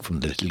sob broke from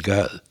the little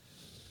girl.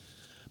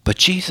 "But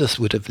Jesus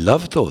would have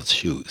loved those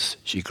shoes,"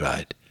 she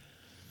cried.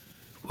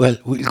 "Well,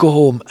 we'll go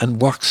home and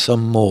work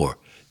some more.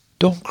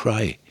 Don't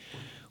cry.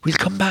 We'll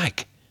come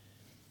back,"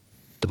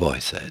 the boy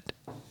said.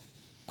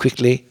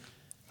 Quickly,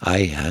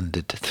 I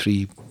handed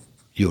 €3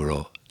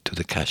 to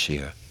the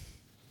cashier.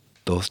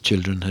 Those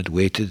children had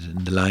waited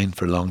in the line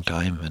for a long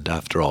time, and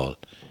after all,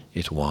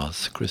 it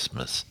was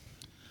Christmas.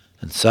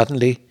 And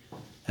suddenly,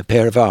 a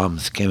pair of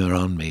arms came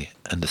around me,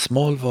 and a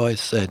small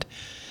voice said,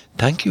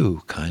 "Thank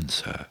you, kind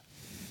sir."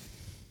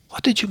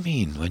 "What did you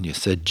mean when you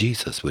said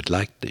Jesus would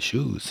like the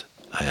shoes?"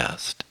 I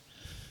asked.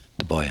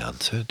 The boy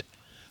answered,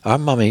 "Our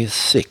mummy is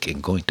sick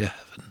and going to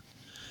heaven.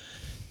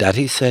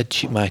 Daddy said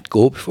she might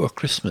go before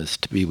Christmas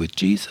to be with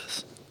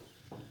Jesus."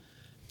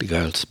 The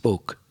girl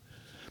spoke.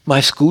 "My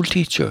school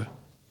teacher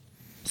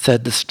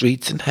said the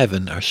streets in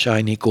heaven are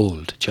shiny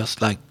gold,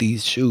 just like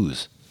these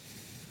shoes.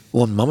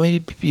 Won't Mummy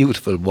be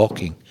beautiful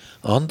walking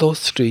on those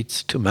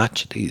streets to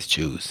match these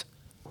shoes?"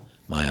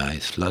 My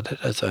eyes flooded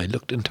as I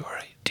looked into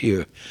her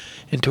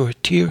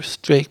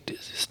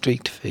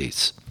tear-streaked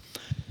face.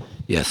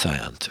 "Yes," I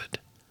answered.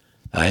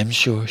 "I am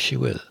sure she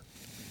will."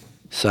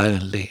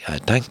 Silently, I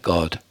thank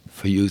God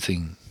for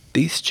using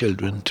these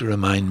children to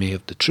remind me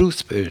of the true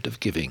spirit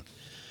of giving.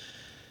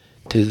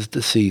 'Tis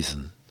the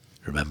season,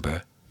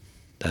 remember,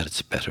 that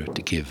it's better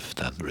to give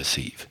than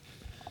receive.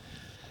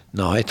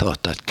 Now, I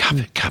thought that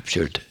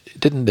captured,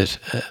 didn't it?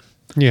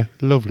 Yeah,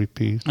 lovely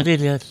piece. I did,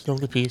 yeah, it's a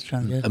lovely piece,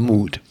 John. Yeah. A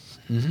mood.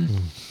 Mm-hmm.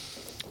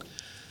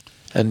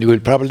 And you will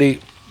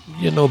probably,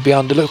 be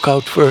on the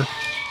lookout for...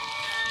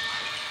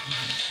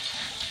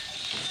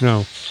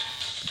 No.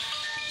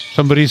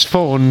 Somebody's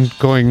phone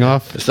going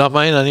off. It's not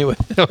mine anyway.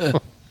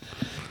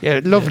 Yeah,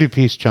 lovely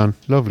piece, John.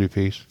 Lovely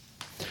piece.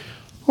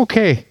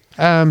 Okay,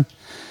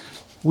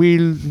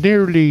 we're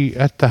nearly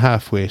at the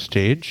halfway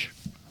stage.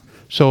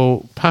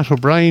 So Pat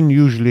O'Brien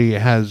usually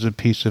has a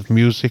piece of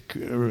music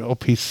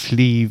up his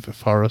sleeve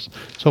for us.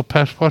 So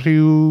Pat, what are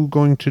you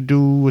going to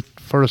do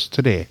for us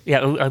today?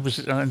 Yeah, I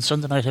was on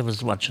Sunday night. I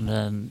was watching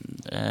on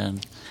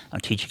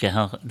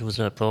TG4. There was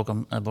a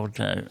program about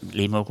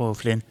Liam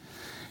O'Flynn,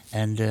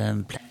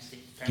 and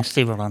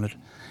Steve were on it,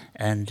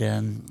 and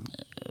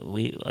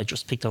I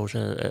just picked out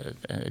a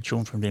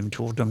tune from them,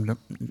 Tordum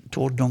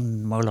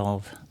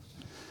Marlov.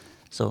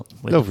 So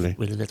we'll have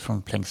it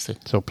from Planksty.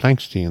 So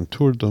Planksty and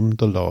Tordum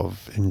the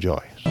Love. Enjoy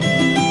it.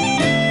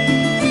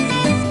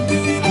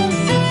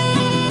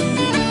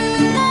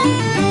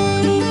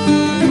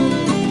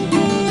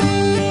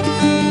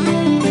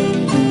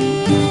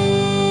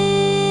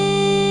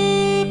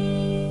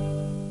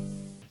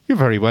 You're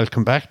very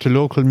welcome back to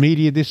Local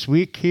Media this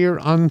week here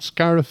on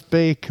Scariff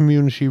Bay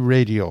Community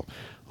Radio.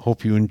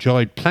 Hope you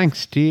enjoyed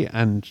Planksty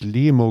and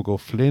Liam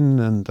O'Flynn,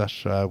 and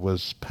that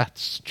was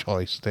Pat's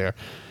choice there.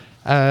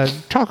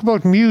 Talk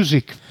about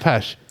music,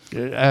 Pat.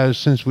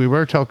 Since we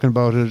were talking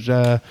about it,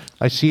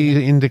 I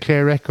see in the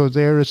Clare Echo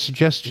there a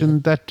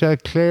suggestion that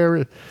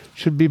Clare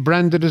should be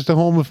branded as the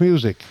home of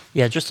music.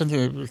 Yeah, just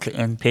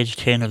on page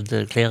 10 of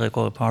the Clare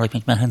Echo, Pádraig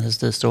McMahon has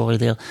the story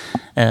there.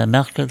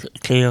 Market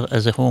Clare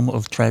as a home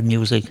of trad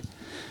music.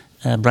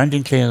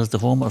 Branding Clare as the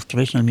home of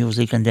traditional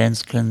music and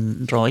dance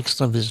can draw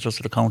extra visitors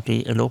to the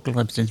county. A local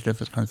representative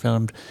has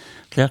confirmed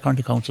Clare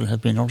County Council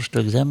have been urged to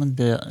examine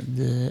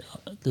the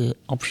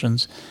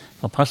options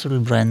for possible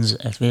brands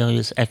at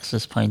various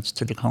access points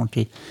to the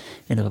county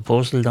in a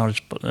proposal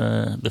lodged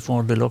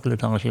before the local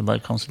authority by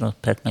Councillor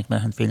Pat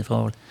McMahon Fianna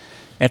Fáil.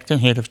 Acting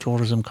Head of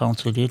Tourism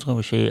Council Deirdre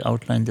O'Shea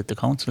outlined that the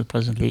council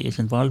presently is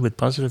involved with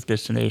positive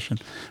destination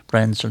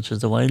brands such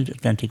as the Wild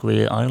Atlantic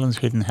Way, Ireland's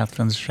Hidden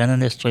Heartlands,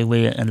 Shannon Estuary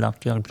Way and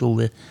Lockyer Blue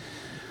Way,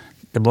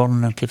 the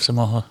Burren and Cliffs of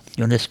Moher,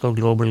 UNESCO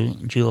Global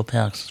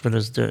Geoparks, as well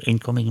as the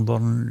incoming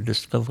Burren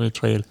Discovery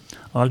Trail.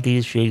 All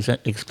these, she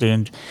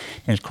explained,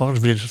 encourage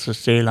visitors to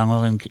stay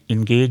longer and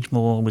engage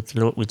more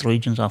with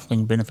regions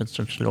offering benefits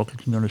such as local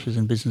communities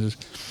and businesses,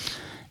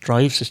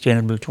 drive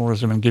sustainable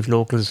tourism and give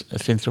locals a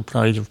sense of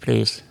pride of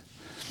place.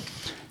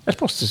 I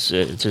suppose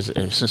it's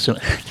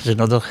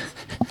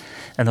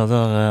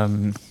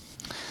another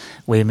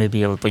way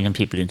maybe of bringing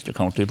people into the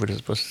county, but I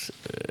suppose,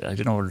 I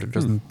don't know, it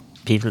doesn't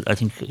people, I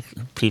think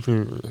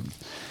people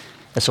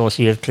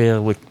associate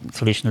Clare with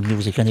traditional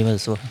music anyway,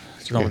 so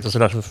you know, there's a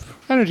lot of...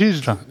 And it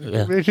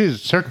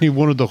is certainly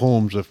one of the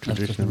homes of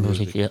traditional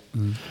music. Yeah.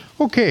 Mm.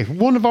 Okay,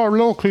 one of our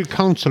local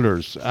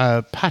councillors,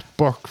 Pat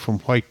Burke from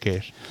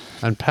Whitegate,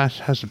 and Pat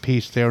has a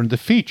piece there in the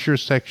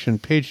features section,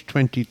 page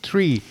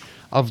 23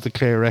 of the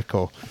Clare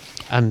Echo,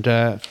 and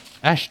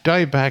ash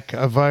dieback,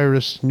 a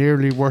virus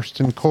nearly worse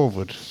than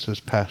COVID,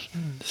 says Pat.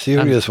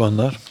 Serious one,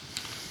 that.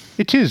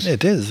 It is.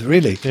 It is,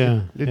 really.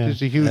 Yeah. It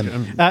is a huge...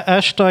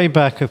 ash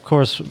dieback, of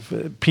course,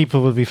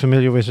 people will be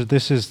familiar with it.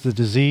 This is the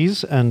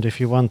disease, and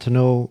if you want to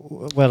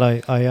know, well,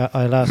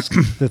 I'll ask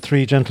the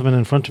three gentlemen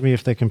in front of me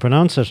if they can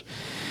pronounce it.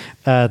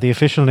 The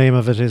official name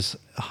of it is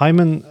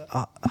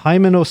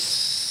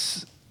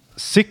Hymenosicyphus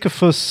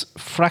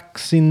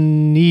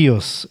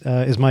fraxineus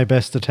is my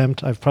best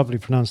attempt. I've probably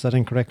pronounced that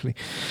incorrectly.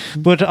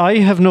 But I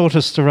have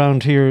noticed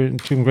around here in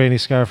Tuamgraney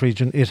Scariff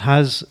region, it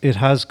has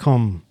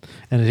come,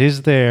 and it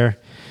is there,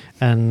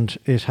 and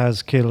it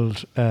has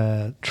killed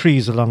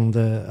trees along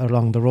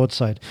the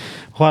roadside.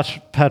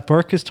 What Pat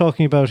Burke is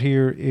talking about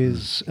here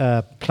is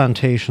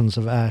plantations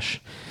of ash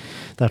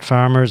that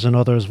farmers and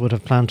others would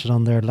have planted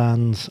on their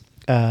lands,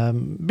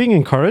 being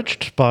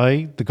encouraged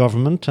by the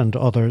government and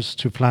others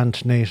to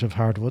plant native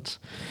hardwoods,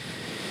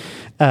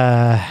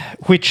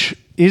 which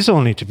is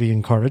only to be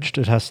encouraged,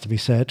 it has to be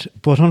said.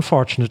 But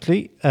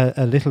unfortunately,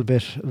 a little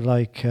bit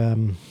like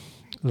the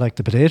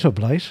potato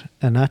blight,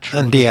 a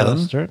natural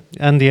disaster,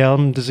 and the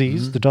elm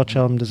disease, the Dutch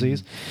elm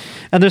disease.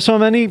 And there's so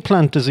many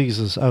plant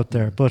diseases out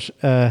there, but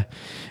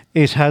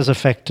it has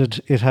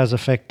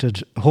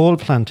affected whole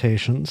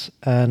plantations.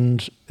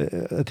 And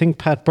I think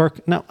Pat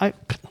Burke, now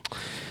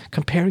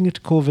comparing it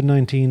to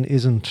COVID-19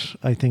 isn't,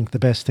 I think, the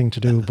best thing to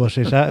do, but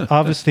it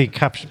obviously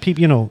captures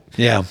people,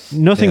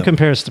 nothing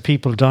compares to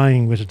people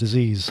dying with a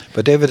disease.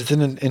 But David, it's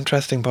an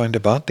interesting point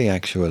about the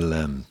actual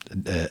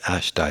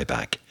ash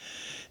dieback,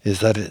 is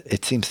that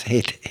it seems to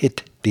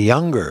hit the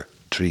younger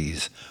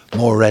trees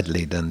more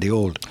readily than the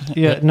old.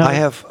 Yeah, no, I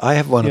have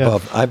one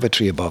above. I have a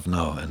tree above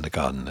now in the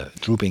garden, a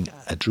drooping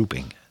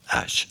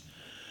ash,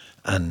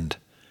 and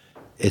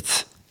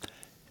it's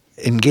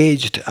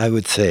engaged, I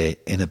would say,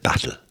 in a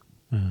battle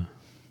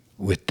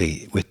with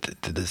the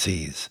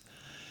disease.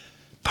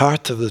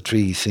 Parts of the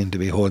tree seem to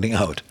be holding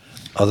out.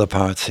 Other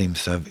parts seem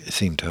to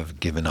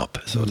have given up,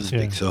 so to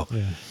speak.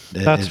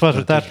 That's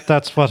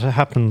what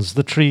happens.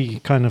 The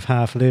tree kind of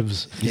half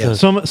lives. Yeah.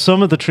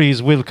 Some of the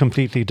trees will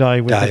completely die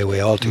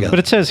away altogether. But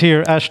it says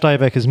here ash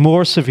dieback is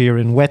more severe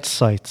in wet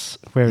sites,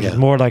 where it is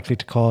more likely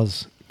to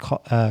cause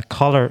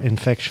collar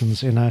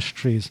infections in ash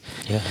trees.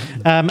 Yeah.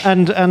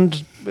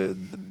 And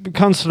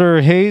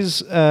Councillor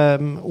Hayes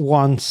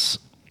wants.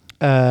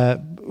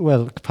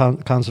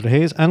 Councillor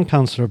Hayes and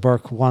Councillor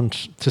Burke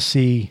want to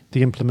see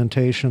the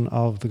implementation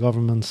of the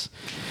government's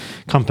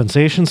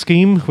compensation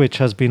scheme, which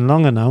has been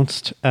long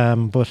announced,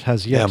 but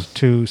has yet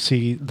to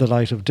see the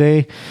light of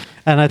day.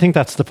 And I think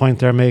that's the point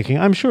they're making.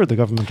 I'm sure the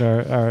government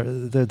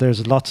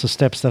there's lots of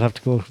steps that have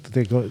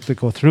to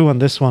go through on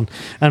this one,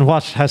 and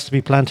what has to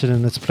be planted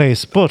in its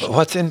place. But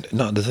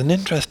there's an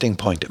interesting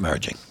point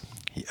emerging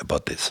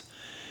about this.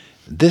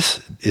 This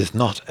is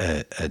not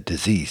a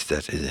disease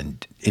that is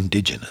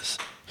indigenous.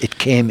 It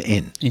came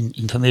in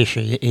from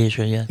Asia,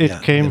 yeah.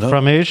 It came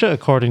from Asia,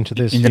 according to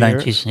this in the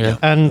 90s, yeah.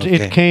 And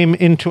it came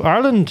into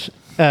Ireland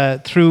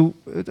through,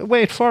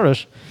 wait for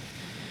it,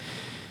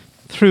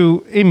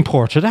 through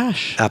imported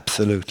ash.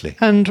 Absolutely.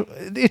 And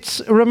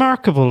it's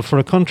remarkable for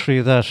a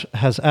country that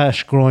has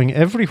ash growing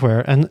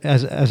everywhere, and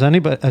as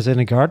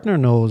any gardener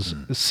knows,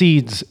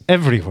 seeds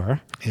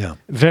everywhere,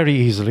 very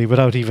easily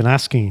without even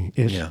asking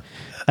it. Yeah.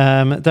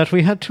 That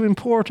we had to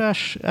import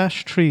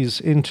ash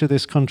trees into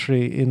this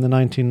country in the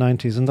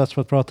 1990s, and that's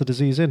what brought the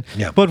disease in.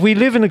 Yeah. But we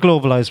live in a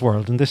globalized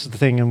world, and this is the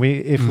thing, and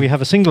if we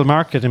have a single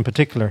market in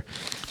particular,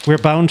 we're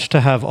bound to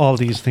have all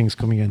these things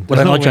coming in. Well,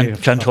 I know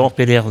John Thorpe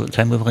there at the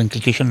time we were in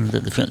Kilkishen,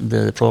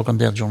 the programme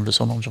there during the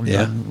summer,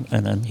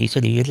 and he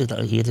said he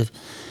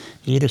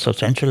had a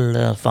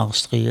substantial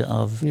forestry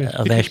of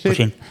ash put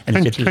in.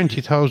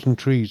 20,000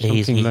 trees,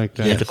 something like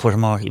that. He had to cut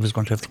them all. He was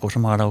going to have to cut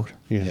them all out.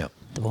 Yeah.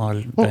 The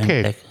wall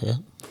okay. Back,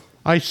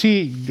 I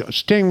see,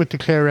 staying with the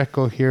Clare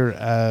Echo here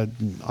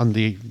on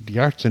the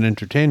arts and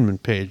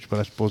entertainment page, but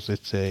I suppose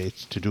it's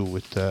to do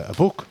with a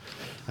book.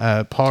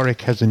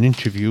 Pádraig has an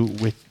interview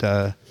with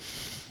Tomás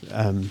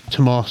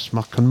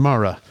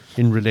McNamara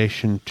in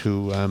relation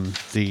to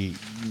the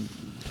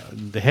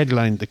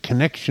headline, "The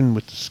Connection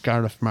with the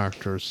Scariff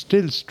Martyrs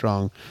Still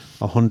Strong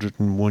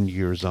 101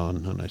 Years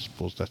On," and I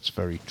suppose that's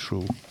very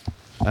true.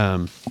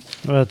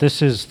 Well,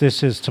 this is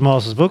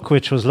Tomás's book,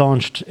 which was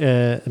launched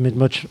amid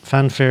much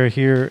fanfare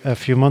here a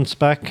few months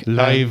back.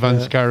 Live on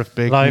Scariff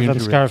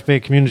Bay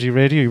Community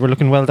Radio. You were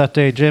looking well that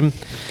day, Jim.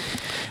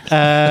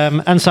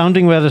 And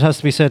sounding well, it has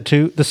to be said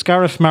too. The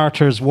Scariff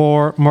Martyrs,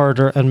 War,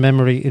 Murder and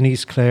Memory in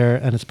East Clare,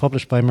 and it's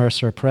published by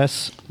Mercer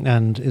Press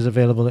and is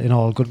available in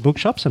all good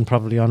bookshops and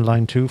probably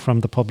online too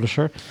from the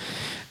publisher.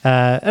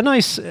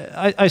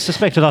 I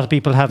suspect a lot of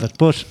people have it,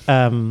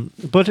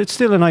 but it's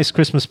still a nice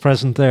Christmas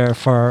present there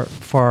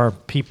for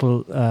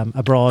people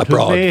abroad who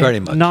may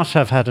very much not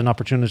have had an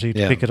opportunity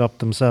to pick it up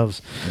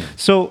themselves.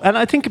 So, and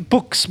I think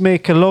books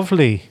make a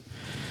lovely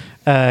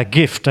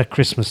gift at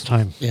Christmas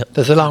time. Yeah.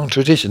 There's a long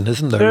tradition,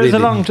 isn't there? There is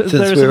really? a long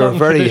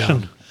tradition.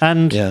 Young.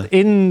 And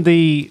in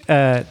the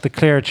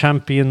Clare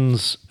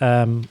Champions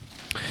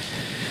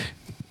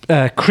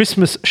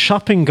Christmas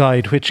shopping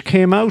guide, which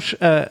came out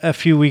a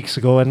few weeks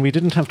ago, and we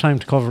didn't have time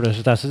to cover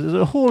it. There's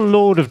a whole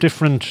load of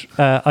different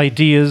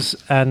ideas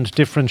and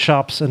different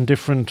shops and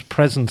different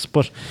presents,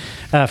 but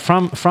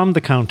from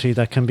the county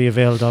that can be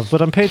availed of.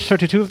 But on page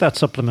 32 of that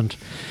supplement,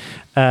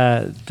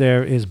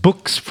 there is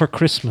books for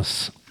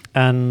Christmas,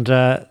 and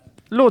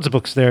loads of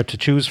books there to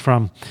choose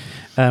from.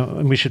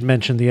 And we should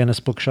mention the Ennis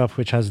Bookshop,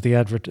 which has the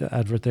advert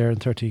there in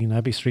 13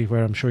 Abbey Street,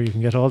 where I'm sure you can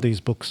get all these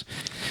books.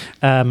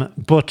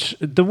 But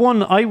the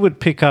one I would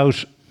pick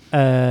out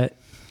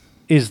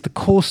is the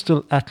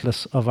Coastal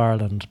Atlas of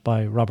Ireland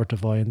by Robert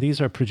Devoy. And these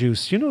are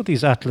produced,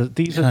 these are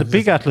the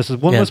big atlases.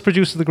 One was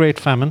produced in the Great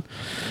Famine,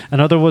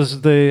 another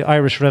was the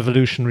Irish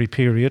Revolutionary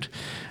period,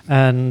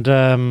 and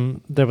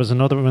there was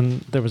another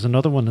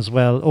one as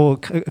well.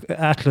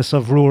 Atlas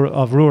of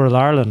Rural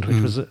Ireland,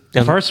 which was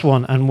the first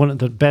one and one of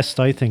the best,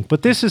 I think.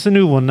 But this is a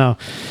new one now,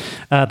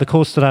 the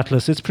Coastal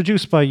Atlas. It's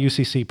produced by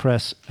UCC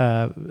Press,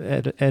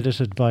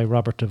 edited by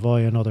Robert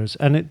Devoy and others,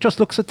 and it just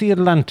looks at the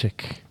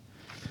Atlantic.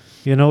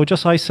 It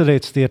just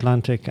isolates the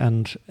Atlantic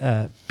and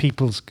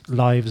people's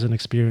lives and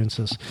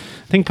experiences.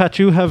 I think, Pat,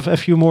 you have a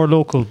few more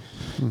local.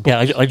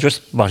 Yeah, I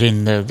just bought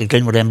in the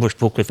Glenwood Ambush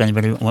book. If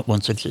anybody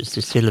wants it,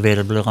 it's still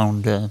available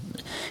around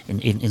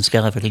in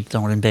Scariff, I think,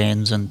 down in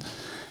Baines and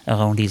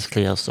around East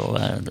Clare. So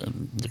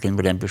the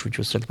Glenwood Ambush, which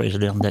was celebrated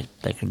there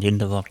back in the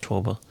end of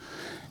October.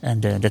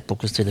 And that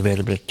book is still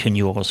available at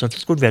 €10. So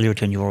it's good value at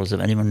 €10 if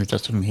anyone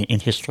interested in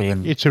history.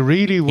 And it's a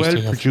really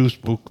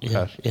well-produced book,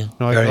 Pat. Yeah.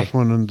 No, I got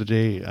one on the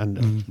day,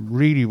 and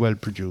really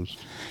well-produced.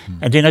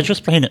 And then I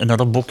just brought in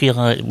another book here.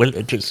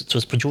 It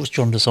was produced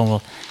during the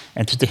summer,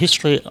 and it's the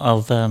history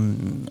of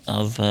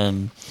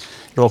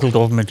local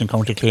government in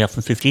County Clare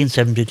from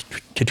 1570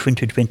 to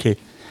 2020.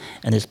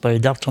 And it's by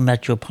Dr.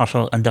 Matthew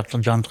Potter and Dr.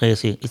 John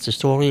Tracy. It's the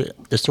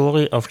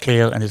story of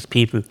Clare and its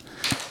people,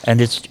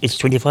 and it's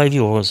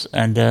 €25,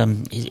 and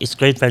it's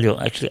great value.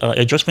 Actually,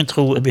 I just went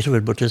through a bit of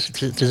it, but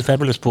it's a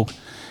fabulous book,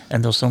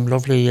 and there's some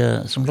lovely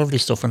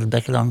stuff on the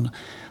back along,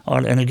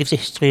 and it gives a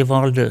history of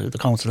all the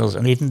councillors,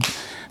 and even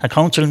a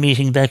council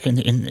meeting back in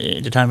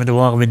the time of the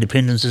War of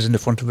Independence is in the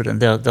front of it, and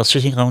they're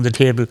sitting around the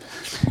table,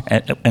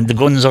 and the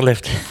guns are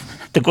left.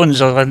 the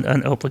guns are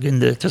up again,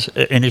 just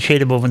in a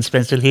shade above in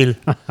Spencer Hill.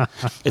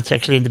 It's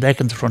actually in the back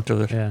and the front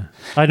of it. Yeah,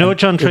 I know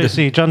John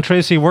Tracy. John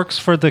Tracy works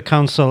for the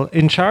council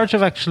in charge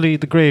of actually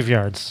the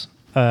graveyards.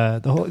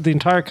 The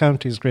entire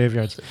county's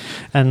graveyards,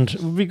 and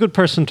would be a good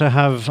person to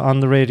have on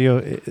the radio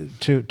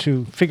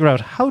to figure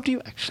out how do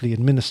you actually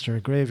administer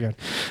a graveyard.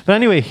 But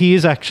anyway, he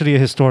is actually a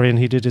historian.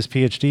 He did his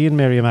PhD in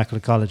Mary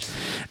Immaculate College,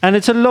 and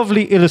it's a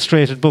lovely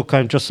illustrated book.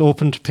 I've just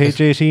opened page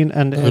 18,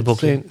 and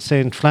it's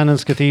St.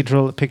 Flannan's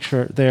Cathedral, a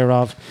picture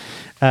thereof.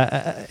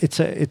 It's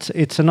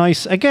a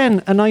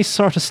nice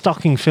sort of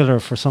stocking filler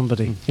for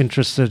somebody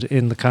interested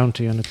in the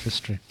county and its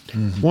history.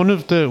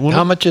 Mm-hmm.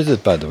 How much is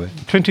it, by the way?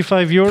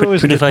 €25.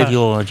 25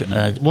 euro.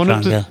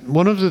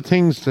 One of the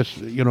things that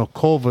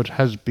COVID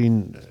has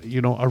been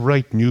a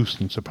right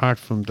nuisance, apart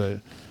from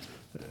the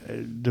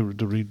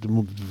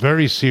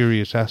very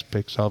serious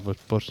aspects of it,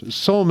 but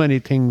so many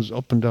things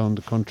up and down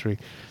the country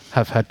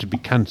have had to be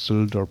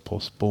cancelled or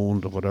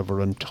postponed or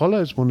whatever. And Tulla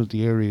is one of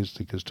the areas,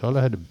 because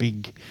Tulla had a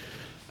big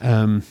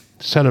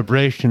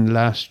celebration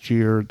last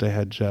year. They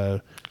had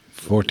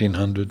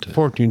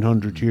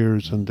 1400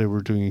 years, and they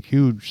were doing a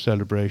huge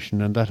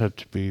celebration, and that had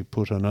to be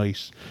put on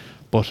ice.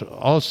 But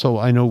also,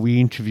 I know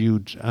we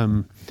interviewed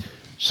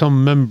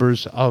some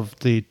members of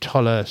the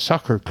Tulla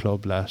Soccer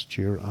Club last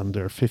year on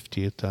their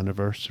 50th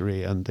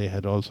anniversary, and they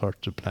had all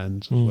sorts of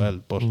plans as well.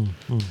 But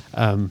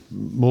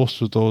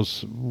most of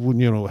those,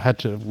 would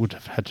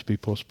have had to be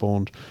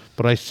postponed.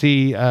 But I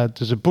see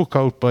there's a book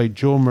out by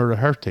Joe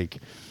Murray-Hertig,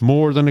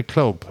 More Than a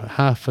Club: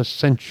 Half a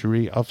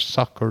Century of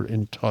Soccer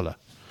in Tulla.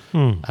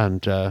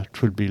 And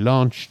it will be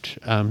launched.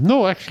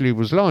 It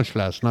was launched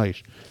last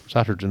night,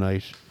 Saturday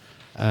night,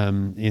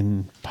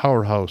 in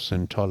Powerhouse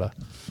in Tulla.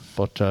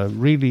 But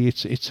really,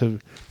 it's a,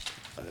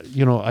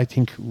 I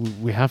think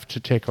we have to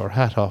take our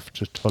hat off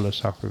to Tulla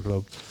Soccer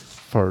Club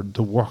for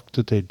the work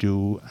that they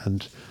do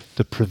and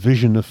the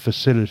provision of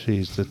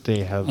facilities that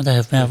they have. Well, they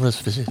have marvellous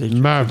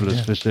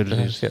facilities.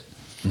 Facilities.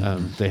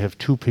 They have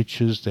 2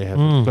 pitches. They have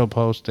a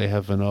clubhouse. They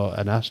have an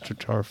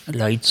AstroTurf.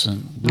 Lights.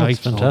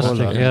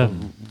 Fantastic, yeah.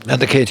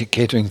 And the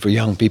catering for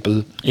young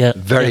people. Yeah.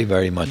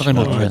 Very much.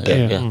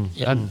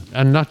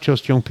 And not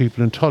just young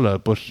people in Tulla,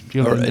 but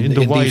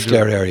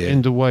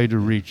in the wider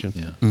region.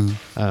 Yeah.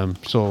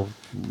 So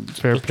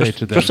fair play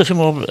to them. Just a few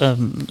more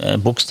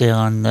books there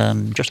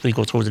on. Just we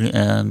go through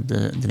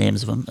the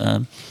names of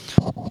them.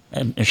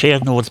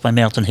 Shared Notes by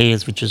Merton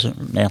Hayes, which is a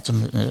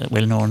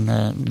well-known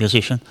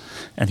musician,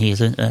 and he has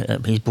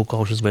his book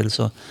out as well.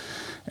 So,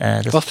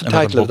 what's the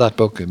title of that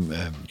book?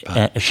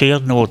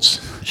 Shared Notes.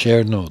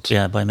 Shared Notes.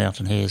 Yeah, by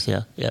Merton Hayes.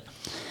 Yeah.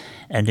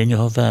 And then you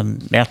have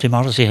Marty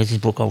Morrissey has his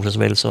book out as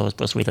well. So I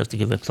suppose we'd have to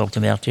give a plug to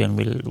Marty, and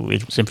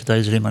we'll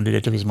sympathise with him on the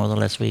death of his mother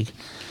last week.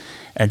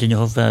 And then you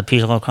have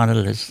Peter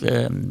O'Connell, his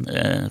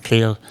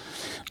Clare.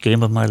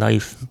 Game of My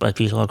Life by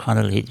Peter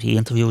O'Connell. He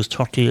interviews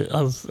 30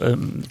 of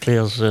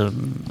Clare's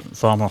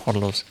former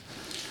hurlers.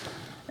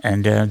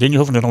 And then you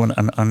have another one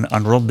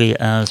on rugby.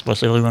 I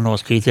suppose everyone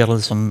knows Keith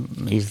Earls from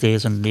his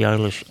days in the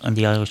Irish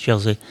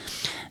jersey.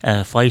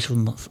 Fight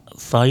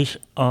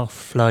or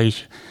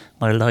Flight,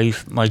 My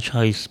Life, My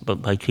Choice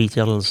by Keith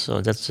Earls. So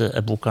that's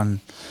a book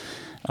on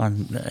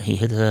he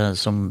had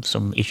some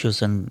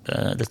issues, and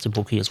that's a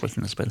book he has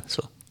written as well.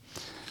 So.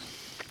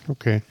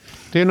 Okay.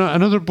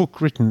 Another book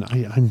written,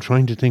 I'm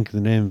trying to think of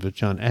the name of it,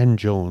 John, Anne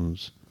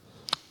Jones.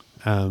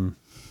 Oh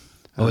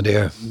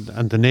dear.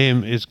 And the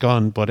name is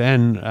gone, but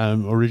Anne,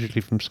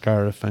 originally from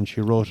Scariff, and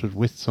she wrote it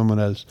with someone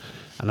else.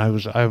 And I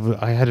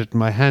had it in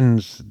my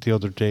hands the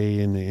other day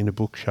in a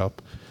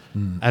bookshop.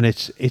 And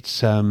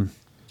it's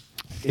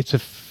a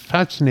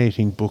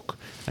fascinating book,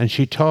 and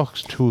she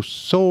talks to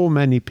so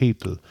many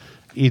people,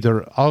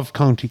 either of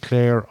County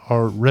Clare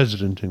or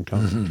resident in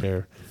County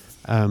Clare.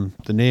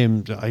 The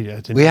name,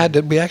 I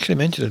think we actually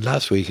mentioned it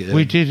last week.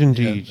 We did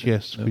indeed,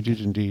 yes, we did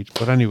indeed.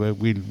 But anyway,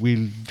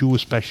 we'll do a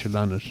special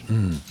on it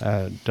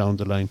down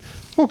the line.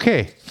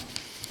 Okay,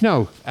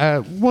 now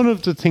one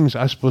of the things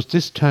I suppose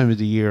this time of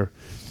the year,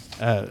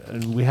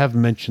 and we have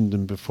mentioned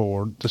them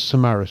before, the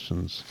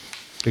Samaritans,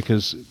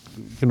 because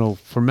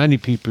for many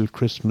people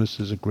Christmas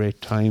is a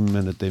great time,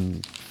 and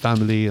then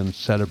family and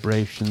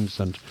celebrations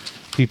and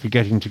people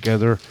getting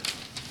together.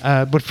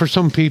 But for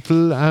some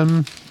people,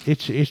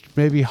 it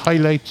maybe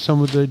highlights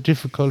some of the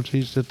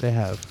difficulties that they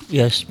have.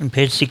 Yes, on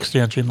page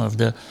 60, Jim, of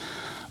the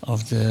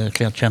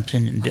Clare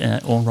Champion,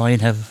 Owen Ryan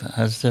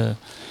has the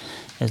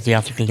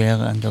article there,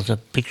 and there's a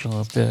picture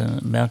of the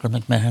Margaret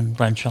McMahon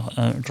branch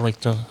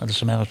director of the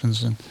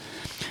Samaritans, and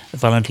the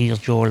volunteers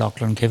Joe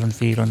Loughlin, Kevin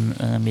Phelan,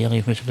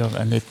 Mary Whittaker,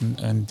 and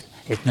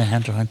Edna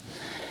Hanterhan.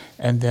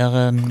 And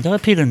they're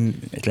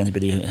appealing to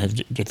anybody who has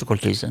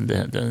difficulties, and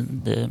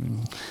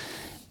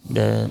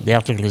the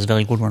article is a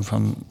very good one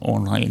from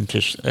Owen Ryan,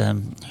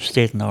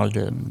 stating all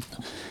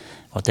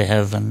what they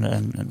have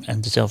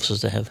and the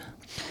services they have.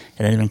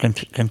 And anyone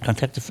can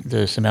contact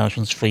the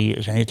Samaritans free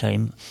at any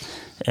time,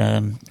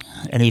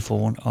 any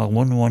phone, or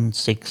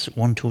 116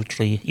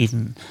 123,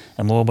 even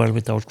a mobile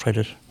without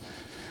credit.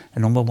 A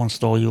number won't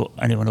store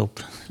anyone up.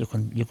 You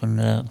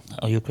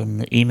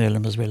can email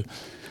them as well.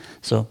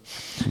 So,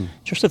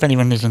 just if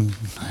anyone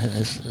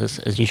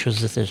has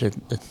issues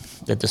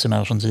that the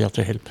Samaritans are there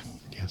to help.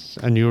 Yes,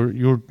 and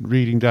you're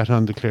reading that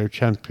on the Clare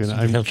Champion.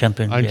 I'm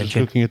just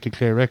looking at the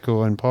Clare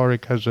Echo, and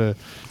Pádraig has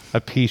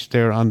a piece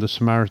there on the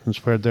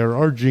Samaritans where they're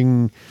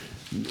urging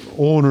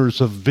owners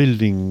of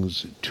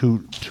buildings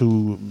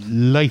to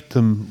light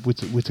them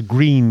with a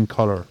green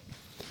colour.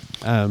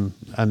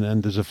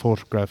 And there's a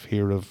photograph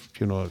here of,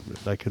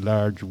 like a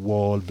large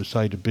wall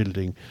beside a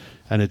building,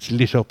 and it's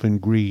lit up in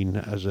green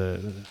as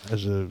a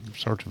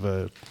sort of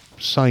a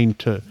sign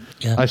to,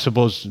 I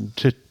suppose,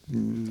 to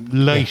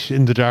light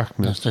in the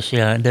darkness. That's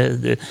and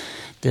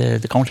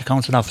the county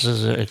council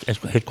offices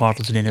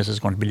headquarters in Ennis is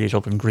going to be lit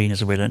up in green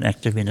as well, an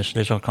active Ennis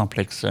leisure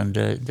complex and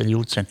the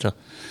youth centre.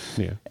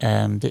 Yeah.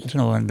 And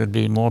there'll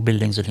be more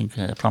buildings, I think,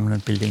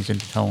 prominent buildings in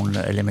the town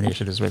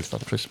illuminated as well for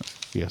Christmas.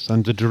 Yes,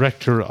 and the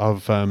director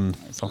of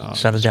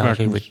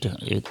solidarity with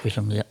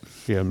him, yeah.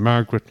 Yeah,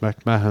 Margaret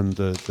McMahon,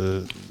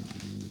 the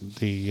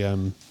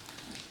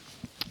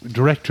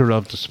director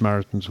of the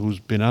Samaritans, who's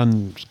been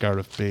on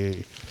Scariff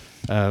Bay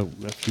a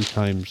few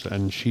times,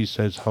 and she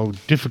says how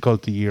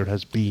difficult the year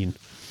has been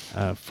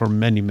for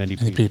many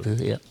people.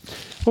 Yeah.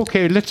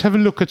 Okay, let's have a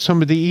look at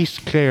some of the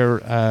East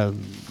Clare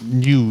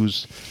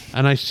news,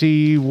 and I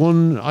see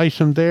one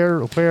item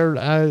there where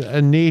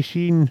an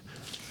 18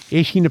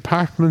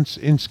 apartments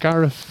in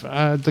Scariff,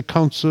 the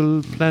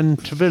council plan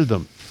to build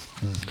them,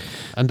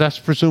 and that's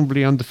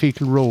presumably on the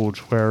Fecal Road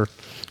where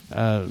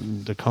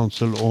the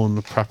council own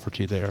the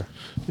property there.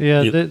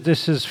 Yeah,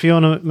 this is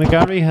Fiona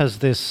McGarry has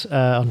this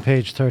on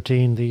page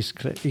 13, the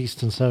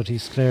East and South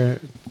East Clare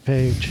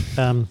page.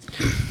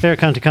 Clare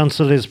County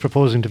Council is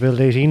proposing to build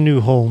 18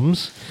 new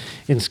homes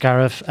in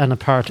Scariff, and a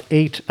Part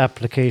 8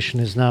 application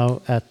is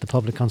now at the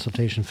public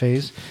consultation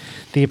phase.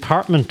 The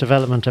apartment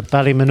development at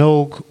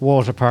Ballyminogue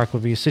Water Park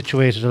will be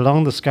situated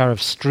along the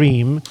Scariff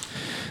stream.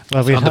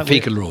 Well, it's on the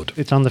Fecal Road.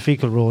 It's on the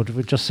Fecal Road.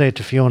 We'd just say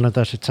to Fiona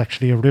that it's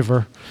actually a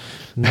river,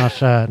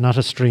 not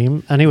a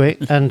stream. Anyway,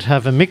 and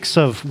have a mix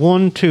of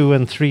 1, 2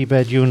 and 3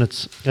 bed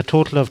units. A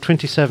total of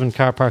 27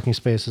 car parking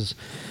spaces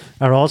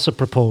are also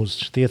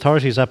proposed. The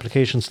authority's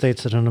application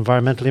states that an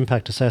environmental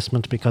impact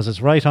assessment, because it's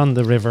right on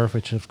the river,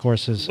 which of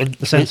course is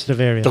a sensitive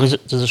area. There's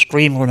a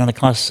stream running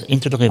across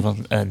into the river.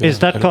 Is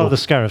that called the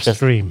Scariff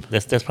Stream?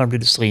 That's probably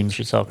the stream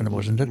she's talking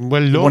about, isn't it?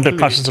 Well, the one that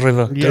crosses the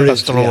river,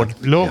 across the road.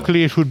 Yeah.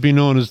 Locally, it would be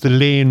known as the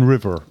Lane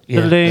River.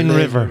 Yeah. The Lane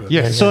River.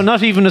 Yes. So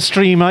not even a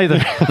stream either.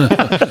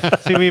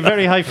 See, we have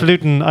very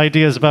highfalutin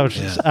ideas about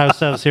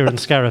ourselves here in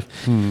Scariff.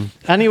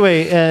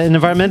 Anyway, an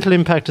environmental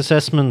impact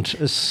assessment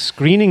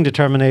screening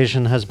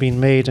determination has been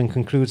made and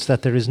concludes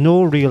that there is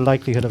no real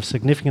likelihood of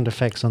significant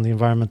effects on the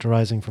environment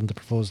arising from the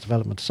proposed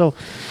development. So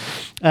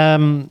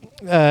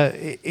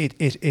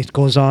it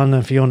goes on,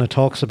 and Fiona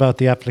talks about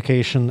the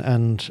application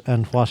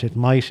and what it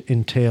might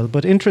entail.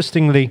 But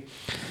interestingly,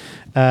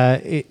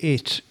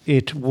 it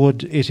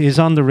is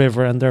on the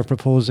river, and they're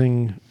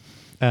proposing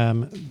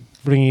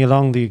bringing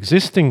along the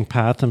existing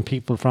path, and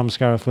people from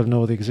Scariff will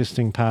know the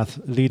existing path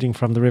leading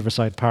from the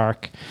Riverside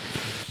Park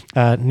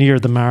near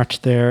the mart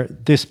there.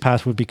 This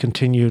path will be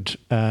continued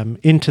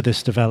into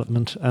this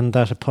development, and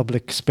that a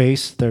public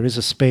space, there is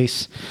a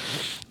space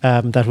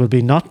that will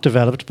be not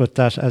developed, but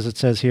that, as it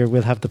says here,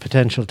 will have the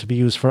potential to be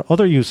used for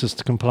other uses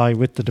to comply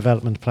with the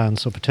development plan.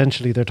 So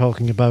potentially they're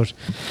talking about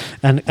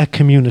a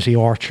community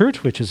orchard,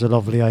 which is a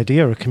lovely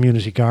idea, or a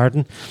community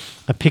garden,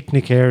 a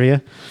picnic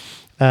area,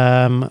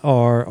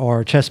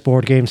 or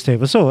chessboard games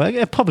table. So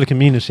a public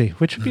amenity,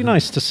 which would be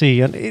nice to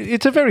see. And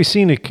it's a very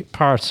scenic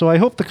part. So I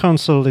hope the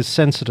council is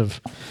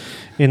sensitive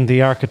in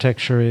the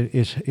architecture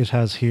it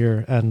has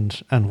here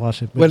and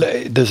what it will.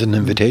 Well, there's an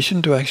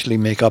invitation to actually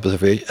make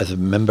as a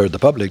member of the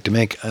public, to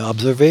make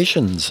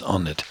observations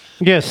on it.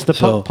 Yes, the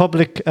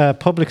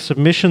public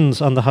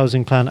submissions on the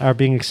housing plan are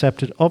being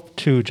accepted up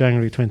to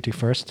January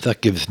 21st.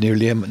 That gives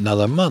nearly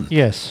another month.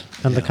 Yes,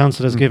 and the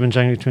council has given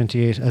January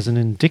 28 as an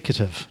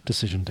indicative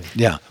decision date.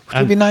 Yeah,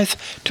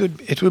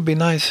 it would be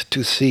nice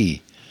to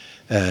see,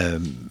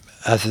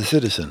 as a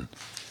citizen,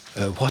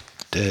 what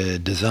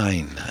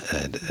design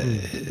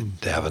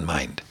they have in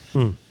mind.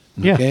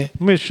 Yeah, okay.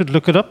 We should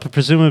look it up.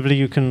 Presumably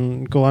you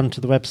can go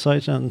onto the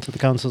website and to the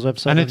council's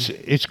website. And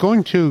it's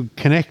going to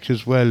connect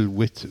as well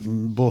with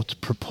both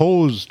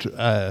proposed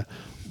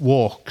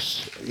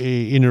walks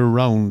in or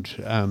around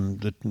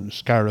the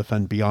Scariff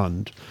and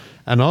beyond,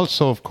 and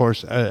also, of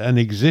course, an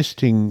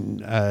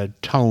existing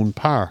town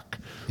park,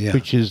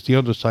 which is the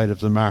other side of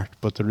the mart,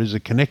 but there is a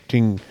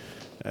connecting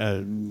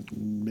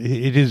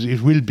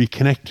it will be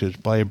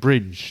connected by a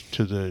bridge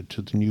to the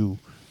new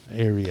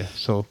area.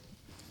 So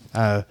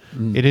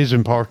it is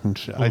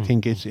important. I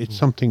think it's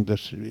something that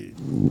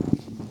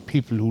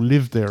people who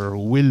live there or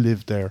will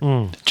live there.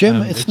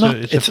 Jim, it's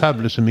a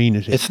fabulous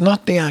amenity. It's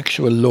not the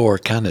actual Lower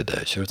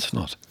Canada, sure it's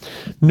not.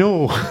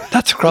 No.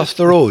 That's across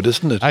the road,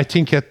 isn't it? I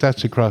think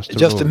that's across the road.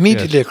 Just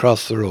immediately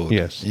across the road.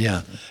 Yes.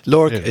 Yeah.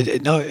 Lower.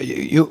 Now,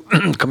 you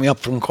coming up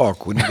from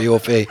Cork, wouldn't it be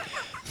okay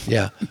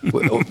Yeah,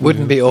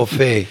 wouldn't be au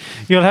fait.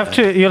 You'll have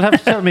to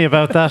tell me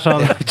about that.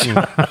 All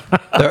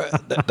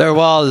right. There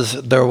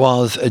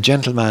was a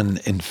gentleman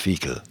in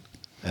Fecal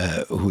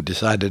who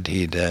decided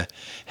he'd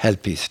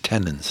help his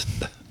tenants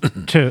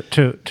to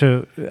get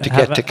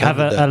to Canada. Have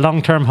a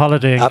long-term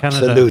holiday in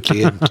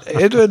Absolutely. Canada.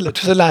 it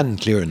was a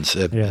land clearance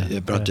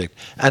project.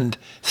 Yeah. And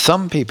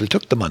some people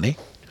took the money,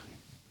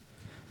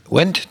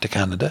 went to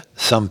Canada.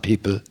 Some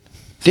people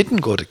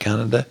didn't go to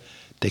Canada.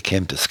 They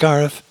came to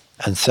Scariff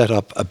and set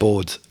up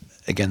abodes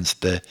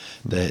against the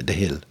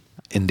hill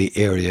in the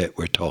area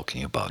we're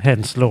talking about.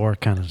 Hence Lower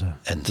Canada.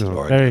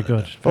 Very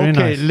good. Very okay,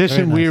 nice.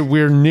 listen, Very nice.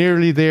 we're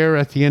nearly there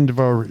at the end of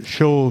our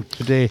show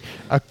today.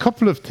 A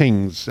couple of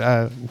things.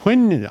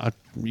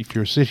 If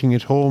you're sitting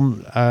at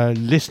home,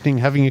 listening,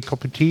 having a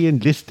cup of tea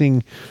and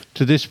listening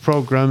to this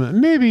program,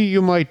 maybe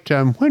you might,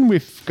 when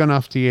we've gone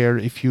off the air,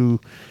 if you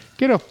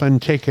get up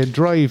and take a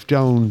drive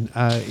down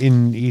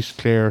in East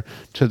Clare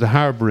to the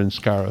harbour in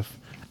Scariff,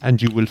 and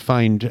you will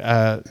find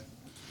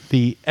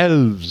the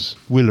elves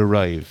will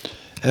arrive.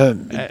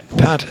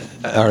 Pat,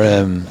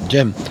 or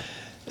Jim,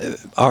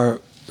 our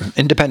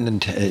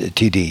independent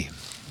TD,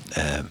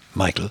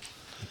 Michael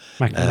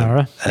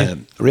McNamara,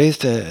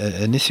 raised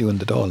an issue in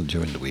the Dáil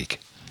during the week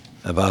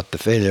about the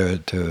failure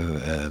to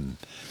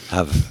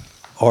have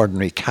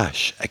ordinary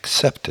cash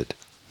accepted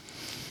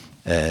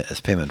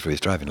as payment for his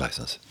driving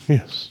licence.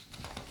 Yes.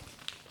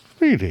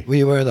 Really? Were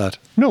you aware of that?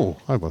 No,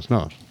 I was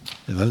not.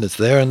 Well, it's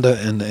there in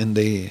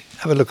the.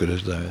 Have a look at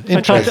it.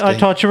 I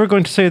thought you were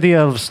going to say the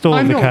elves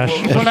stole the cash.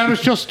 Well, I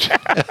was just.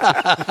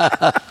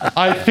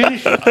 I'll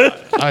finish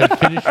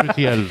with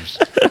the elves.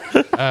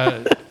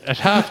 At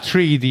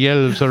 3:30, the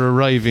elves are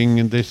arriving,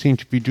 and they seem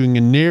to be doing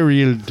an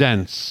aerial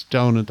dance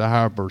down at the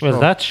harbour. Well,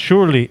 that's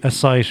surely a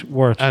sight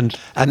worth. And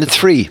it's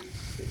free.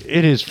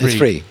 It is free. It's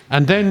free.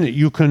 And then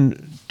you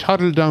can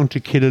toddle down to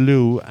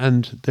Killaloo,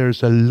 and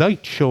there's a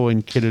light show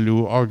in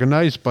Killaloo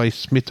organised by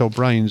Smith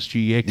O'Brien's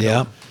GA Club.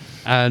 Yeah.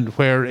 And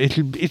where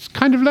it's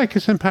kind of like a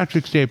St.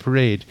 Patrick's Day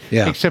parade,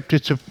 except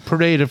it's a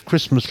parade of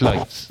Christmas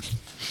lights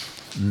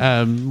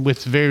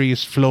with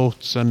various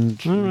floats and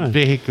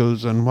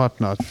vehicles and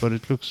whatnot. But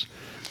it looks,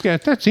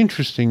 that's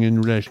interesting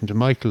in relation to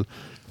Michael.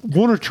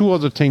 One or two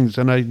other things,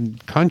 and I'm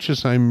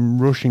conscious I'm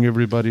rushing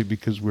everybody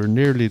because we're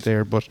nearly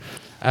there, but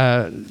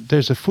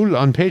there's a full,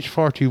 on page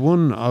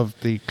 41 of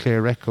the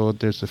Clare Echo,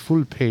 there's a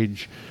full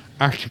page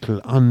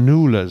article on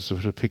Nuala's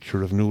with a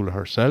picture of Nuala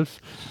herself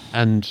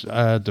and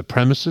the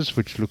premises,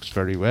 which looks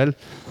very well.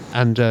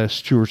 And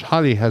Stuart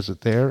Holly has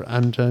it there,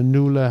 and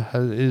Nuala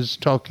is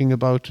talking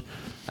about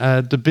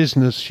the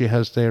business she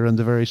has there and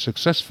the very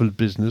successful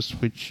business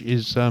which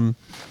is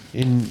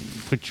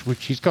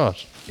which he's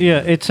got.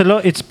 Yeah,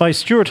 it's by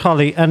Stuart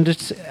Holly, and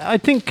I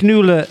think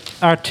Nuala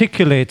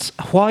articulates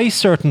why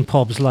certain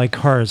pubs like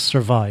hers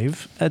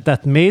survive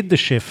that made the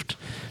shift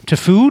to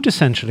food,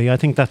 essentially. I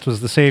think that was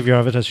the saviour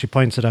of it, as she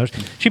points it out.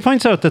 She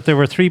points out that there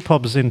were 3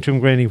 pubs in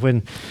Toomgraney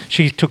when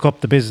she took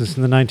up the business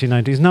in the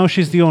 1990s. Now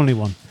she's the only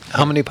one.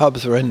 How many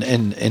pubs were in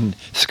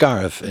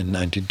Scariff in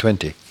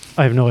 1920?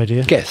 I have no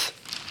idea. Guess.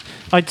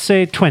 I'd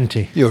say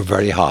 20. You're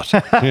very hot.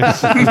 I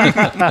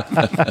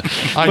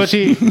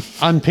see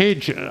on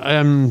page,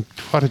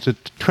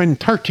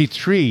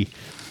 33,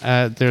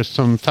 there's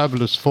some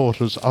fabulous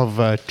photos of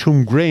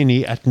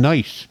Toomgraney at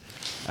night.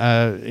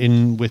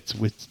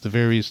 With the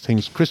various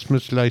things,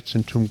 Christmas lights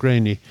in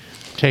Toomgraney,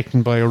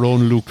 taken by our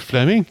own Luke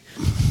Fleming,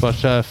 but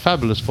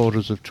fabulous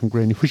photos of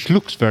Toomgraney, which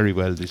looks very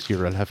well this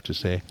year, I'll have to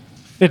say.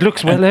 It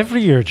looks well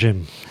every year,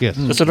 Jim. Yes.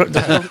 There's a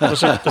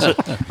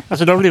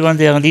lovely one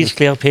there on the East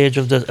Clare page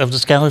of the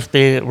Scariff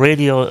Bay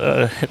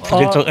radio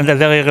and they're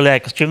very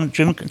relaxed. Jim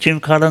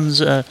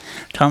Collins,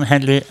 Tom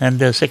Henley, and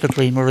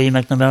Secretary Marie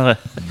McNamara,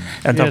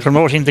 and they're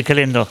promoting the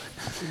calendar.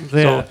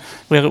 So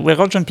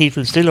we're urging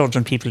people, still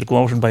urging people to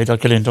go out and buy their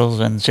calendars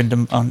and send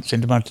them on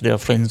to their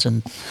friends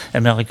in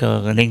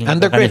America and England.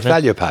 And they're great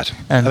value, Pat.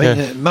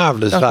 And,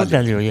 marvellous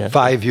value. Yeah.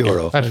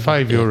 €5. At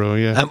 €5,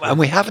 yeah. And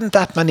we haven't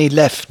that many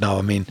left now.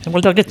 I mean,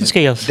 well, they're getting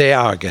scarce. They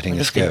are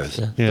getting scarce.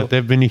 Yeah,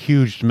 they've been a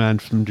huge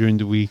demand from during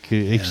the week,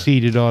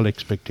 exceeded all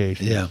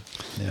expectations. Yeah.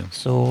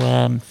 So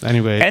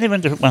anyway,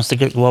 anyone that wants to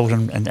go out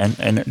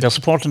and they're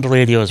supporting the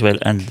radio as well,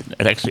 and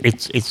actually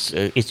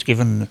it's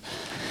given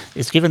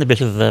a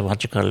bit of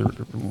what you call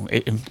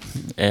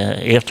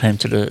airtime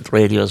to the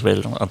radio as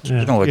well.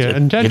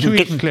 And then to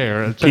East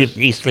Clare.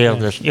 East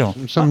Clare,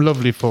 some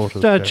lovely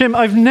photos. Jim,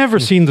 I've never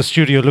seen the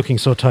studio looking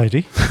so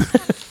tidy.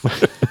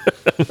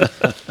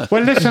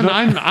 Well, listen,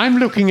 I'm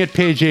looking at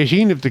page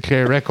 18 of the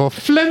Clare Echo.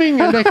 Fleming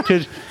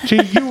elected to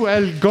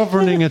UL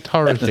governing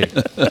authority.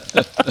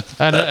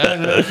 And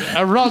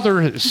a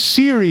rather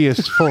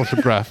serious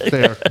photograph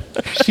there.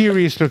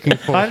 Serious looking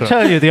photo. I'll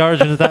tell you the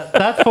origin of that.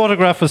 That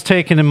photograph was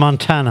taken in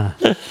Montana.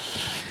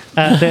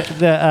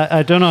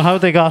 I don't know how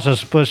they got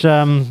it, but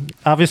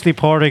obviously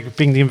Pádraig,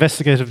 being the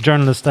investigative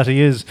journalist that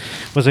he is,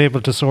 was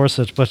able to source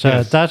it. But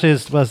that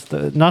was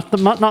not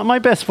my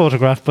best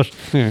photograph, but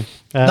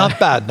not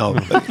bad, no.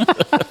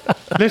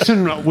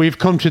 Listen, we've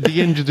come to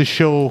the end of the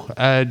show.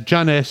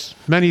 John S.,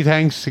 many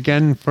thanks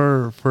again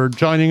for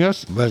joining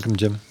us. Welcome,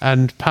 Jim.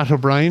 And Pat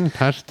O'Brien.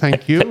 Pat,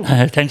 thank you.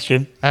 Thanks,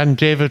 Jim. And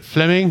David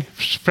Fleming,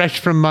 fresh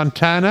from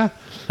Montana.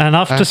 And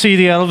off to see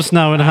the elves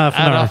now in half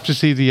an And hour. off to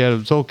see the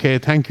elves. Okay,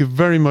 thank you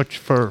very much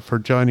for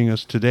joining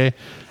us today.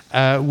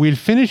 We'll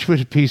finish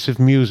with a piece of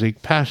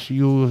music. Pat,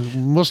 you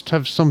must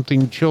have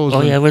something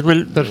chosen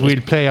that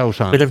we'll play out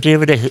on. We'll have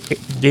David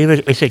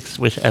Essex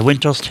with A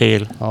Winter's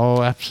Tale.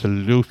 Oh,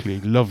 absolutely.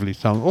 Lovely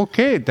song.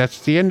 Okay,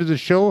 that's the end of the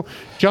show.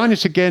 Join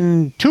us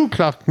again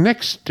 2:00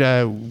 next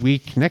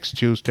week, next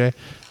Tuesday.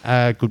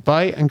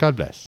 Goodbye and God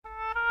bless.